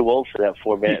 you're too old for that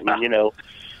format." Yeah. And,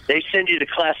 they send you to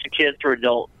classic hits or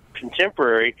adult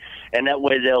contemporary, and that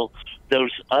way those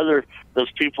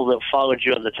people that followed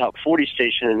you on the top 40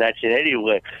 station in 1980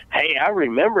 will go, "Hey, I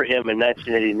remember him in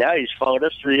 1980. Now he's followed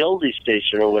us to the oldie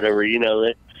station or whatever."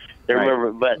 They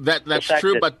remember, but that's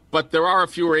true. But there are a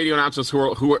few radio announcers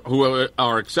who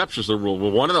are exceptions to the rule.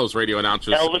 Well, one of those radio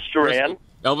announcers,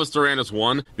 Elvis Duran is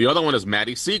one. The other one is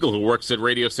Matty Siegel, who works at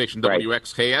radio station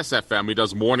WXKS FM. He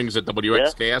does mornings at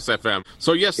WXKS FM.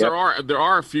 So yes, there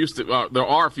are a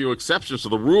few exceptions to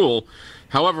the rule.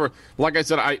 However, like I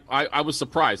said, I was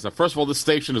surprised. Now, first of all, this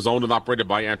station is owned and operated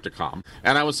by Entercom,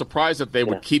 and I was surprised that they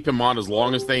would keep him on as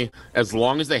long as they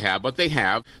have. But they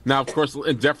have. Now, of course,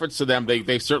 in deference to them,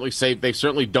 they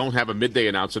certainly don't have a midday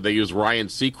announcer. They use Ryan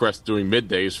Seacrest doing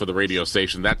middays for the radio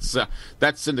station. That's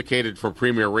syndicated for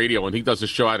Premier Radio, and he does his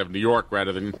show out of New York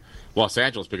rather than Los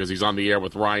Angeles because he's on the air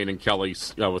with Ryan and Kelly,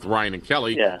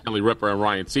 Kelly Ripper and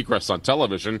Ryan Seacrest on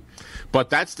television. But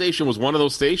that station was one of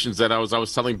those stations that I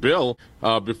was telling Bill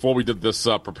before we did this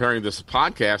preparing this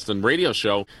podcast and radio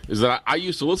show is that I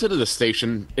used to listen to this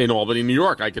station in Albany, New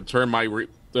York. I could turn my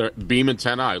beam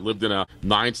antenna. I lived in a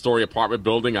 9-story apartment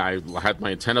building. I had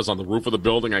my antennas on the roof of the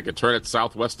building. I could turn it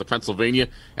southwest to Pennsylvania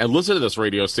and listen to this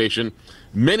radio station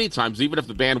many times, even if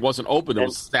the band wasn't open. There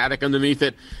was static underneath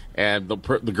it. And the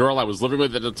girl I was living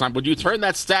with at the time, would you turn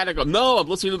that static on? No, I'm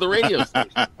listening to the radio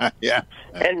station. Yeah.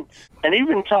 And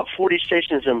even top 40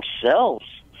 stations themselves,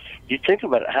 you think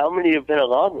about it, how many have been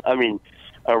around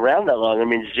that long?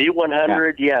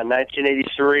 Z100,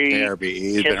 1983.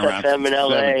 KRBE's Kiss been around FM in LA,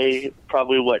 70s.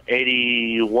 probably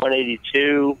 81,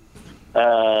 82,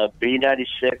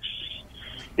 B96.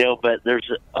 But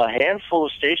there's a handful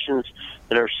of stations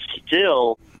that are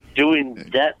still doing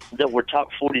that were top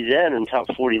 40 then and top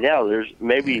 40 now. There's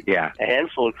maybe a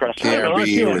handful across the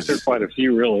country. There's quite a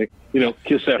few, really.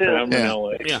 Kiss FM in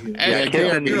LA.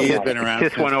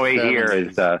 Kiss 108 here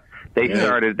is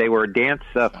they were a dance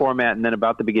format, and then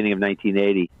about the beginning of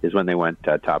 1980 is when they went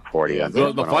top 40.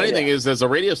 The funny thing is, there's a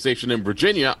radio station in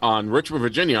Virginia, on Richmond,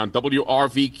 Virginia, on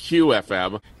WRVQ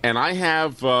FM, and I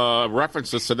have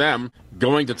references to them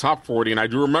going to top 40, and I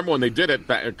do remember when they did it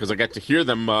because I got to hear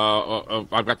them.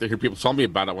 I got to hear people tell me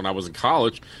about it when I was in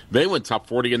college. They went top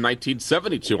 40 in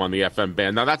 1972 on the FM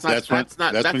band. Now that's when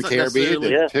KRBA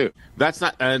did it too. That's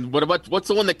not. And what's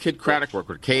the one that Kid Craddock worked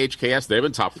with? KHKS. They've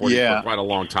been top 40 for quite a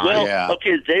long time. Well,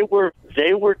 okay,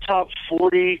 they were top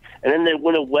 40, and then they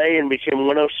went away and became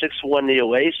 106.1 The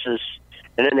Oasis,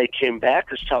 and then they came back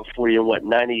as top 40 in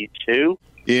 92.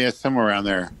 Yeah, somewhere around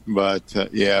there. But So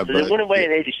they went away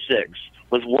in 86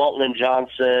 with Walton and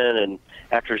Johnson, and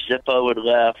after Zippo had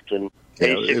left, and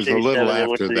it was a little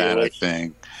after that, I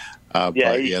think.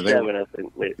 87, I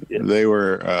think. They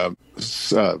were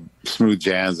smooth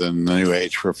jazz and New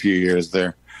Age for a few years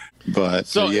there.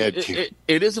 But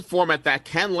it is a format that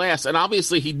can last, and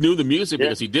obviously he knew the music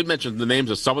because he did mention the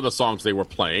names of some of the songs they were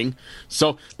playing.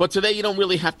 So, but today you don't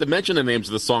really have to mention the names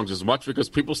of the songs as much because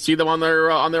people see them on their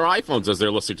iPhones as they're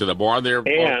listening to them, or on their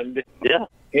And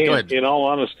in all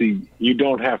honesty, you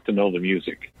don't have to know the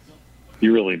music.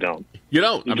 You really don't. You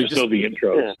don't. You just know the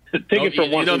intros. Take it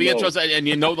from one. You know the intros, and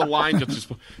you know the lines,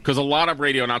 because a lot of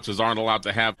radio announcers aren't allowed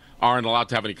to have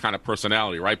any kind of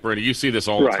personality, right, Bernie? You see this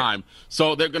all the time.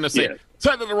 So they're going to say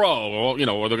 10 in a row, or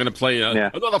they're going to play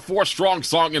another 4-strong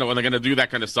song, and they're going to do that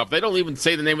kind of stuff. They don't even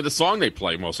say the name of the song they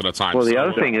play most of the time. Well, the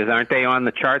other thing is, aren't they on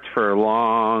the charts for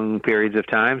long periods of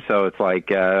time? So it's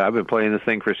like I've been playing this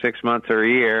thing for 6 months or a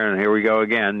year, and here we go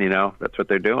again. That's what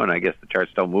they're doing. I guess the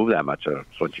charts don't move that much. So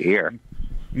that's what you hear.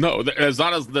 No, there's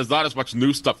not as much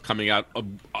new stuff coming out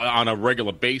on a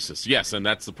regular basis. Yes, and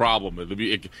that's the problem.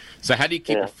 So how do you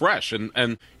keep it fresh?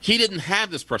 And he didn't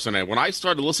have this personality. When I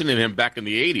started listening to him back in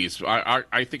the 80s,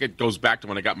 I think it goes back to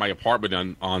when I got my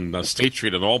apartment on State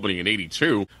Street in Albany in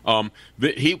 82.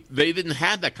 They didn't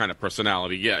have that kind of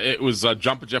personality. Yeah, it was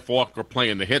Jumpin' Jeff Walker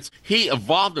playing the hits. He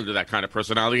evolved into that kind of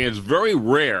personality, and it's very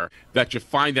rare that you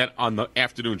find that on the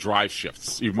afternoon drive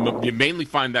shifts. You mainly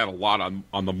find that a lot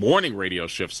on the morning radio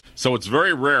shifts. So it's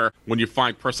very rare when you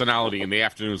find personality in the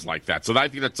afternoons like that. So I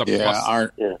think that's a plus.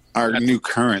 Our new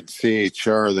current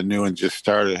CHR, the new one just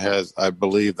started, I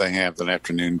believe they have an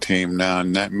afternoon team now,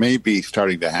 and that may be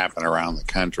starting to happen around the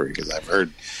country because I've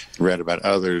read about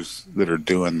others that are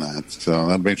doing that. So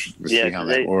that'll be interesting to see how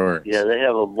that works. Yeah, they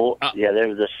have they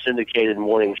have the syndicated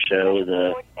morning show,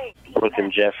 the Brooke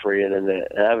and Jeffrey, and then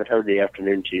I haven't heard the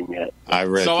afternoon team yet. I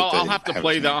read. So I'll have to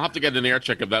play that. I'll have to get an air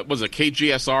check of that. Was it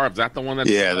KGSR? Is that the one? That's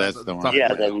the one.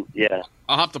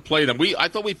 I'll have to play them. I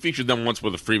thought we featured them once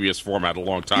with a previous format a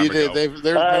long time ago.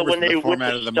 When they went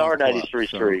to Star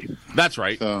 93.3. That's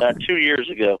right. 2 years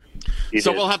ago.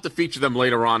 We'll have to feature them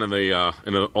later on in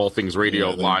the All Things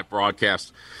Radio live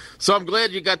broadcast. So I'm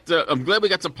glad we got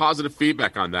some positive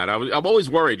feedback on that. I'm always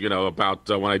worried, about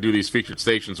when I do these featured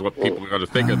stations, what people are going to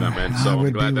think of them. And so I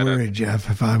would be worried, Jeff,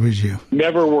 if I was you.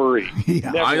 Never worry.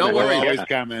 I don't worry. Always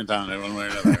comment on it one way or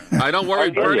another. I don't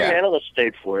worry, Bernie. The analyst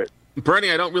stayed for it.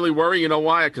 Bernie, I don't really worry. You know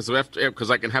why? Because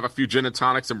I can have a few gin and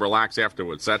tonics and relax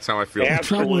afterwards. That's how I feel. The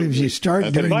trouble is you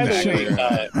start doing the show.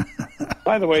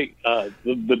 By the way,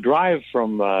 the drive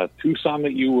from Tucson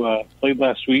that you played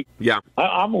last week,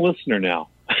 I'm a listener now.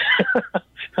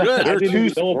 Good. I didn't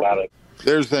even know about it.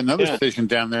 There's another station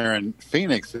down there in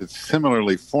Phoenix that's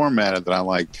similarly formatted that I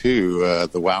like too,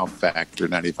 the Wow Factor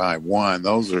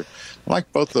 95.1. I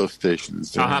like both those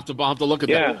stations. I'll have to look at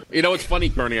that. It's funny,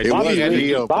 Bernie.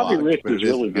 Bobby Rich is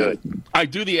really good. I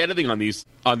do the editing on these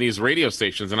radio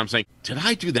stations, and I'm saying, did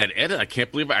I do that edit? I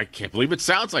can't believe it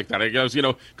sounds like that. I goes,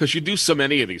 because you do so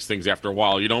many of these things after a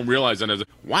while, you don't realize. And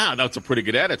wow, that's a pretty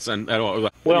good edit. And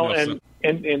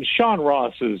Sean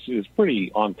Ross is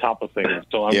pretty on top of things.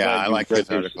 So I'm glad I like his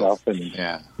stuff. And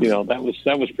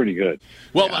that was pretty good.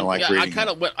 Well, I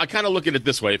kind of look at it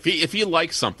this way: if he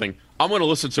likes something, I'm going to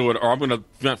listen to it, or I'm going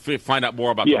to find out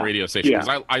more about the radio station.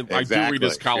 Because I do read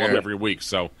his column every week.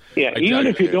 So even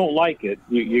if you don't like it,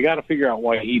 you got to figure out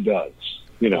why he does.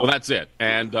 Well, that's it.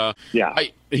 And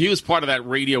he was part of that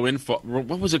Radio Info.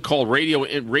 What was it called?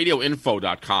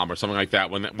 RadioInfo.com or something like that.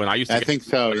 When I used to, I think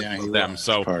so. Yeah, he them. Was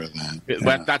so part of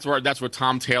that. That's where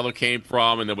Tom Taylor came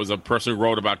from, and there was a person who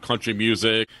wrote about country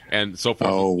music and so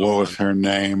forth. Oh, what was her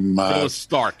name? Phyllis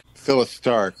Stark. Phyllis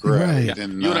Stark, right? Yeah.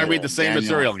 And, you and I read the same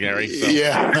material, Gary. So.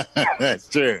 Yeah, that's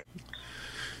true.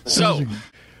 So,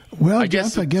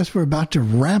 Jeff, I guess we're about to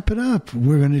wrap it up.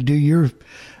 We're going to do your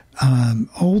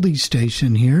oldie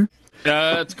station here.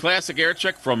 It's classic air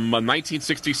check from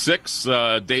 1966.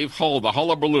 Dave Hull, the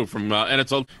Hullabaloo and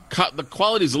the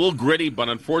quality is a little gritty, but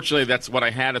unfortunately that's what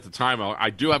I had at the time. I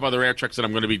do have other air checks that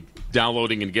I'm going to be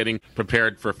downloading and getting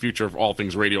prepared for a future of All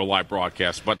Things Radio live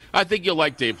broadcast. But I think you'll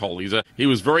like Dave Hull. He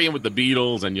was very in with the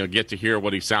Beatles, and you'll get to hear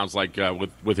what he sounds like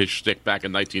with his shtick back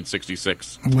in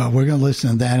 1966. Well, we're going to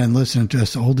listen to that and listen to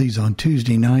us oldies on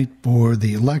Tuesday night for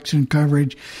the election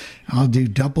coverage. I'll do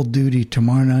double duty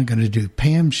tomorrow night. I'm going to do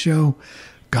Pam's show.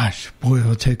 Gosh, boy,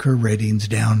 it'll take her ratings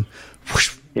down.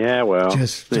 Whoosh. Yeah, well.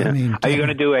 I mean, are you going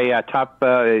to do a top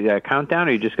countdown,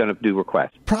 or are you just going to do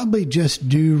requests? Probably just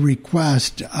do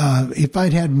request. If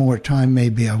I'd had more time,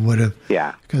 maybe I would have.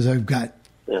 Yeah. Because I've got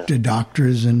the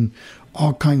doctors and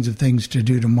all kinds of things to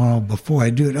do tomorrow before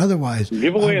I do it. Otherwise,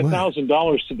 give away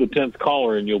 $1,000 to the 10th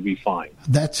caller, and you'll be fine.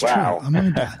 That's true. I'm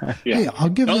going to. Hey, I'll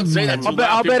give them.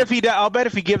 I'll bet if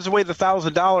he gives away the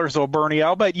 $1,000, though, Bernie,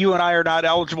 I'll bet you and I are not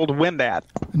eligible to win that.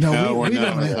 No, we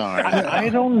don't. I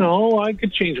don't know. I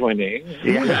could change my name.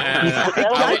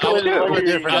 I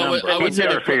would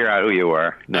never figure out who you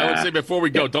are. I would say before we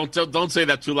go, don't say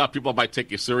that too loud. People might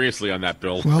take you seriously on that,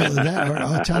 Bill. Well,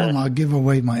 I'll tell them I'll give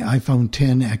away my iPhone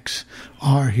XR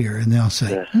here, and they'll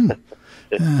say,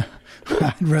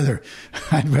 I'd rather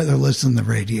listen to the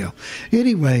radio.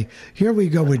 Anyway, here we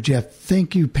go with Jeff.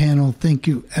 Thank you, panel. Thank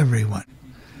you, everyone.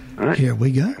 Right. Here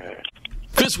we go.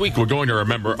 This week, we're going to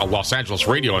remember a Los Angeles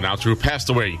radio announcer who passed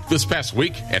away this past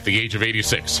week at the age of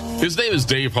 86. His name is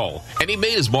Dave Hull, and he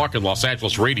made his mark in Los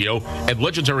Angeles radio at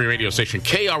legendary radio station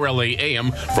KRLA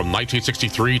AM from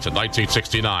 1963 to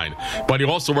 1969. But he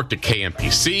also worked at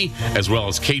KMPC, as well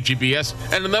as KGBS,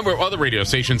 and a number of other radio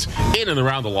stations in and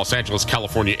around the Los Angeles,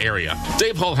 California area.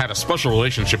 Dave Hull had a special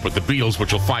relationship with the Beatles,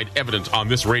 which you'll find evident on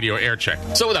this radio air check.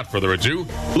 So without further ado,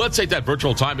 let's take that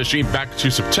virtual time machine back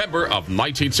to September of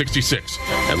 1966.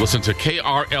 And listen to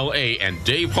KRLA and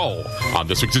Dave Hull on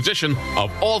this week's edition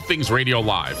of All Things Radio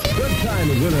Live. Good time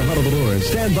with Winter Hullabaloo. And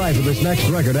stand by for this next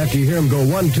record. After you hear him go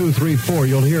 1, 2, 3, 4,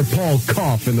 you'll hear Paul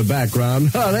cough in the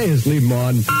background. Oh, they just leave him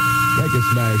on. Make a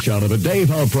smash out of it. Dave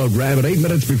Hull program at 8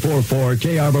 minutes before 4.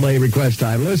 KRLA request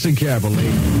time. Listen carefully.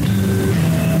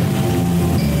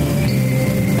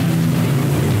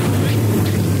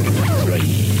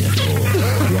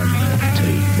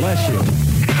 Bless you.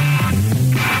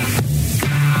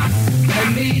 Let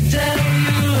me tell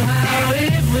you how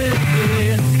it will be.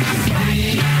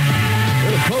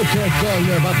 There's a protest song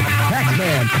there about the tax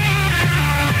man.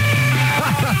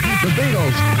 The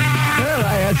Beatles. Well,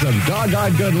 I had some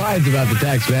doggone good lines about the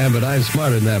tax man, but I'm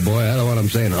smarter than that, boy. I don't know what I'm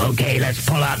saying. Okay, let's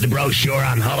pull out the brochure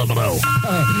on Hullabaloo.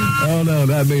 Oh, no,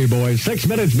 not me, boys. 6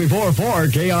 minutes before 4,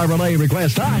 KRLA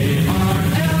request time.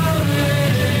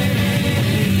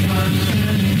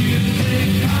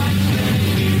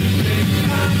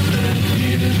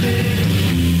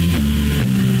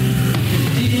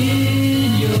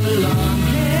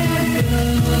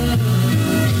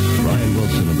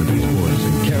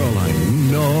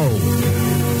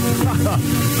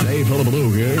 Dave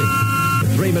Hullabaloo here.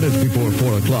 3 minutes before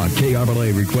 4 o'clock.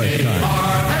 KRLA request time.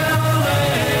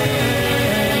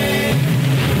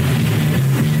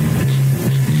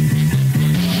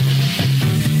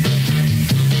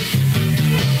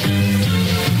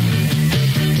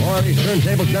 Boy, these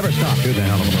turntables never stop, do they,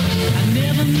 Hullabaloo? I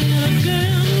never met a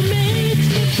girl who makes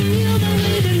me feel the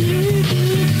way that you do.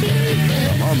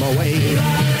 I'm on my way.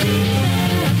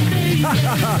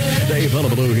 Dave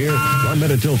Hullabaloo here. 1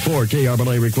 minute till 4,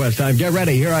 KRLA request time. Get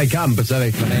ready. Here I come,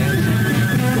 Pacific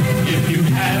Finance. If you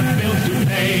have bills to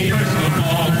pay, first of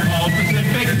all, call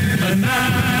Pacific Finance.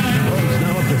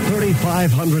 Now up to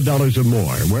 $3,500 or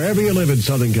more. Wherever you live in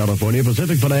Southern California,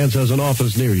 Pacific Finance has an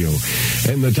office near you.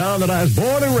 In the town that I was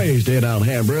born and raised in,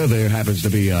 Alhambra, there happens to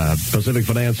be a Pacific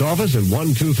Finance office at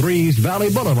 123 East Valley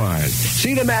Boulevard.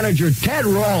 See the manager, Ted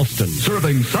Ralston.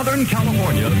 Serving Southern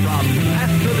California from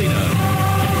Pasadena.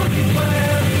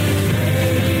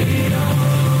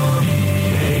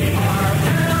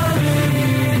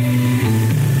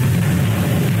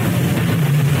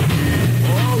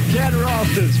 Ted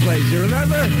Ralston's place, you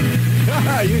remember?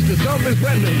 I used to soap his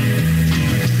windows.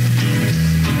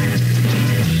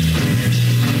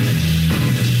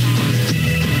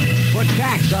 Put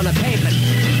tax on the pavement.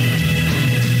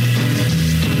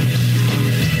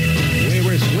 We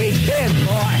were sweet kids,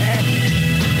 boy.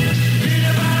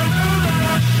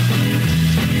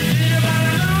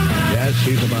 Yes,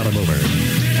 she's about a mover.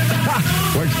 Ha!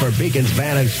 Works for Beacon's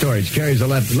Van and Storage. Carries the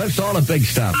lifts all the big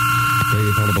stuff.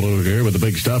 Dave Hullabaloo here with the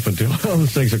big stuff until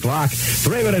 6 o'clock.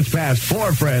 3 minutes past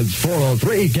 4, friends.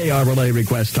 403 KRLA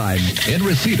request time. In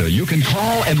Reseda, you can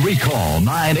call and recall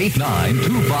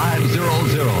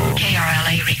 989-2500.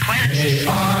 KRLA request.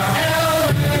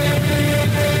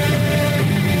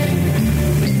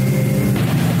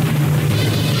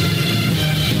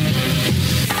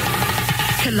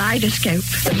 kaleidoscope.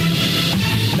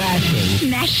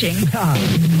 Mashing.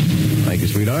 Thank you,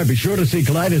 sweetheart. Be sure to see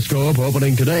Kaleidoscope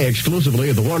opening today exclusively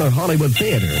at the Warner Hollywood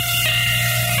Theater.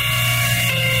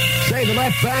 Say, the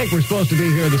left bank, we're supposed to be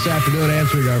here this afternoon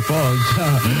answering our phones.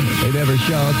 They never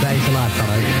showed. Thanks a lot,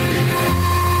 fellas.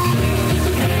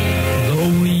 Though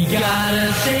we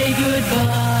gotta say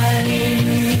goodbye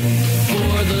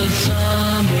for the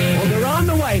summer. Oh, they're on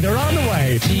the way. They're on the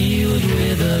way. Sealed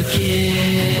with a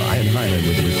kiss. Brian Hyland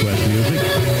with the request music.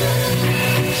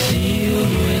 Sealed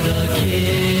with a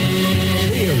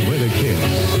kiss. Sealed with a kiss.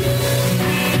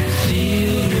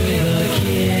 Sealed with a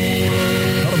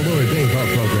kiss. Out of the Louis Dave Talk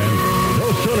program. No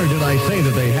sooner did I say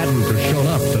that they hadn't shown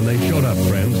up than they showed up,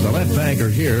 friends. The Left Bank are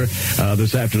here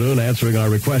this afternoon answering our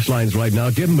request lines right now.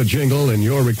 Give them a jingle in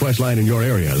your request line in your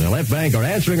area. The Left Bank are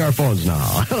answering our phones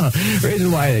now.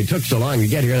 Reason why they took so long to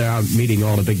get here, they're out meeting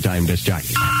all the big-time disc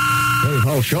jockeys. Dave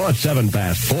Hull Show at 4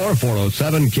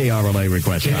 407 KRLA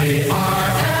request line.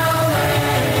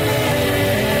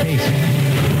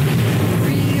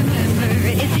 Remember,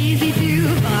 it's easy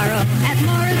to borrow at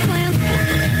Morris Lamp.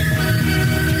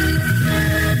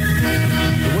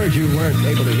 The words you weren't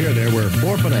able to hear there were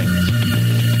forfeiting.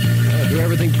 Do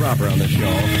everything proper on this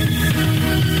show.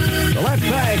 The Left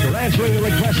Bank are answering the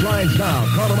request lines now.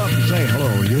 Call them up and say,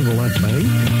 hello, you're the Left Bank.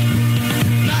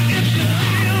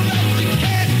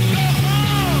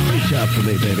 Reach out for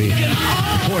me, baby.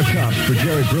 4 shops for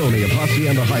Jerry Bruni of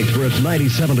Hacienda Heights where it's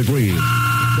 97 degrees.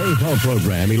 Dave Hull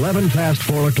program, 11 past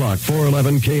 4 o'clock,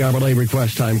 411 KRLA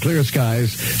request time. Clear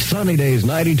skies, sunny days,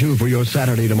 92 for your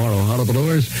Saturday tomorrow. Hollow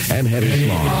Blowers and Heavy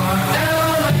Smog.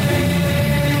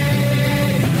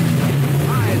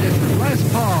 Hi, this is Les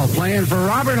Paul playing for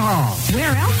Robert Hall.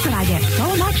 Where else could I get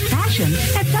so much fashion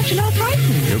at such low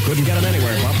prices? You couldn't get it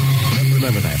anywhere, Pop.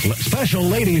 Remember that. Special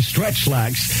ladies stretch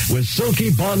slacks with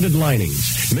silky bonded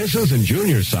linings. Misses and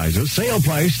junior sizes. Sale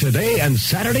price today and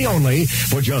Saturday only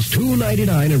for just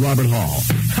 $2.99 at Robert Hall.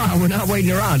 We're not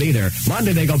waiting around either.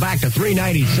 Monday they go back to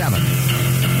 $3.97.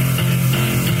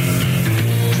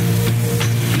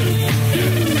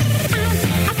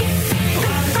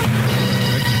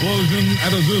 Explosion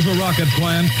at Azusa rocket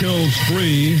plant kills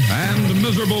 3, and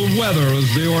miserable weather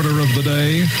is the order of the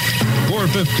day.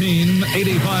 4:15,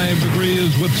 85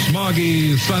 degrees with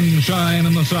smoggy sunshine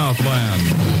in the Southland.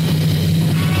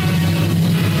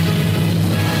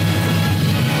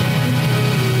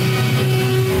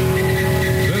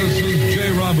 This is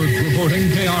Jay Roberts reporting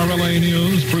KRLA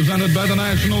News, presented by the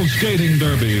National Skating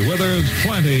Derby, where there's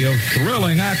plenty of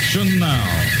thrilling action now.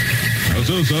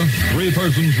 Azusa, 3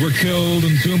 persons were killed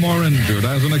and 2 more injured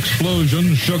as an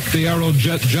explosion shook the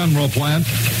Aerojet General plant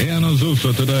in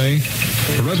Azusa today.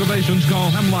 For reservations, call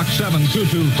Hemlock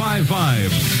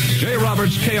 72255. Jay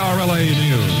Roberts, KRLA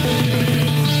News.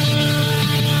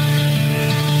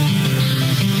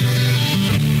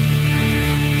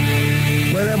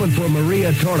 Well, that one for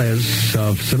Maria Torres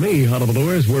of Simi,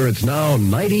 Honolulu, where it's now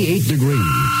 98 degrees.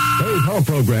 Dave Hull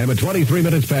program at 23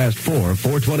 minutes past 4,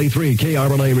 423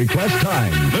 KRLA request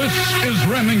time. This is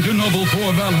Remington Noble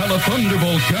for Valhalla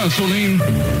Thunderbolt gasoline.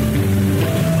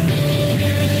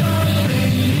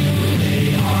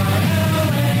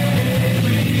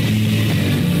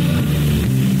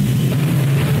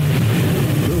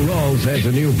 Lou Rawls has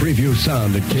a new preview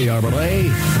sound at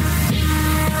KRLA.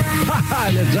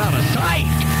 And it's out of sight.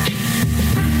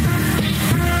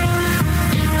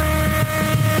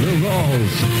 Lou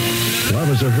Rawls, Love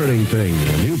is a Hurting Thing.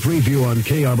 A new preview on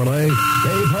KRLA.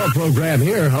 Dave Hull program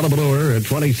here, Hullabaloo at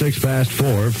 26 past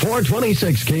 4,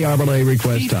 426 KRLA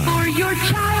request time. For your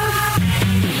child.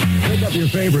 Pick up your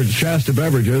favorite Shasta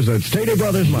beverages at Stater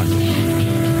Brothers Market.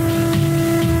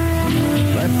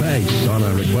 Left Banks on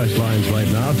our request lines right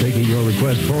now, taking your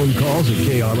request phone calls at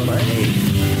KRLA.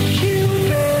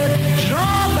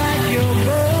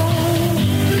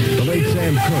 The late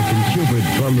Sam Cooke and Cupid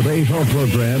from the Dave Hull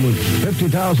program with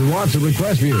 50,000 watts of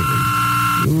request music.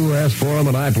 You ask for them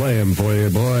and I play them for you,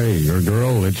 boy or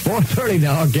girl. It's 4:30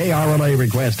 now, KRLA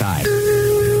request time.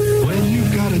 When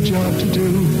you've got a job to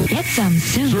do, Get some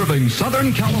soon. Serving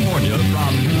Southern California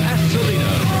from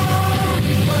Pasadena.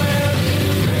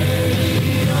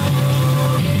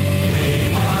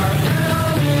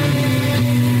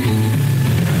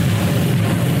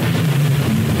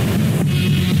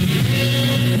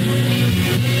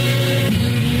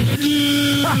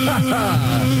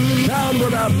 Down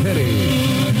without pity.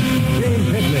 Gene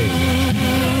Pitney.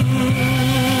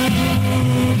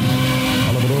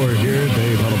 Hullabaloo here,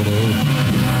 Dave Hullabaloo.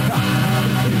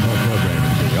 Dave Hull program.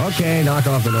 Okay, knock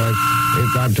off the noise.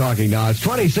 I'm talking now. It's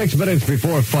 26 minutes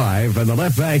before 5, and the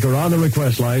left bank are on the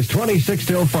request lines. 26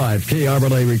 till 5,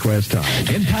 KRLA request time.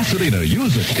 In Pasadena,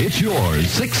 use it. It's yours.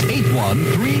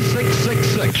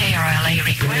 681-3666. KRLA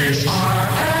request.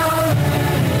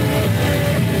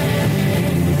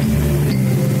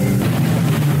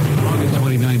 August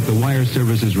 29th, the Wire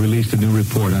Service has released a new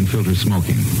report on filter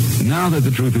smoking. Now that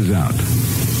the truth is out,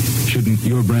 shouldn't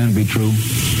your brand be true?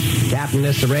 Captain,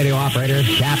 this is the radio operator.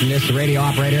 Captain, this is the radio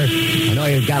operator. I know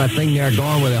you've got a thing there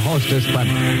going with a hostess, but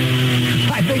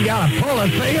I think you ought to pull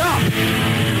this thing up.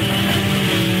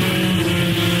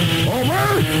 Over.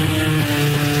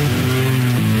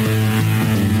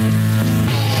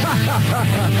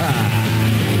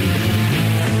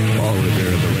 All repair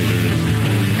at the Raiders.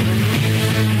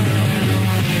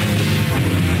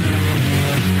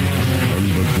 And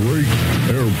the great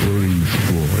airplane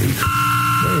strike.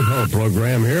 There's our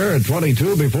program here at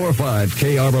 22 before 5,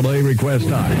 KRLA request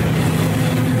time.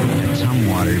 In some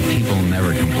water, people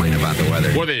never complain about the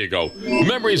weather. Well, there you go.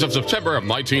 Memories of September of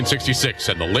 1966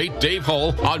 and the late Dave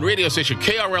Hull on radio station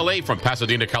KRLA from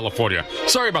Pasadena, California.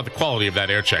 Sorry about the quality of that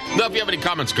air check. Now, if you have any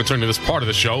comments concerning this part of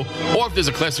the show, or if there's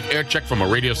a classic air check from a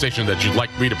radio station that you'd like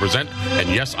me to present, and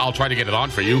yes, I'll try to get it on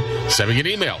for you, send me an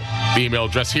email. The email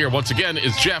address here, once again,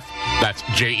 is Jeff, that's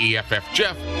Jeff,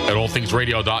 Jeff, at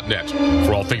allthingsradio.net.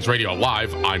 For All Things Radio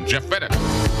Live, I'm Jeff Bennett.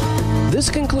 This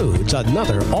concludes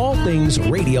another All Things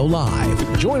Radio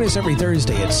Live. Join us every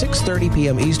Thursday at 6:30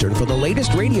 p.m. Eastern for the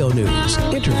latest radio news,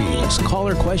 interviews,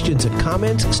 caller questions and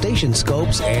comments, station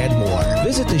scopes, and more.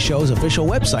 Visit the show's official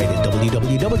website at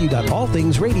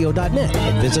www.allthingsradio.net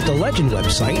and visit the Legend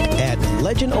website at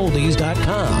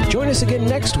legendoldies.com. Join us again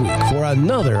next week for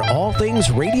another All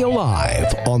Things Radio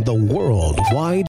Live on the World Wide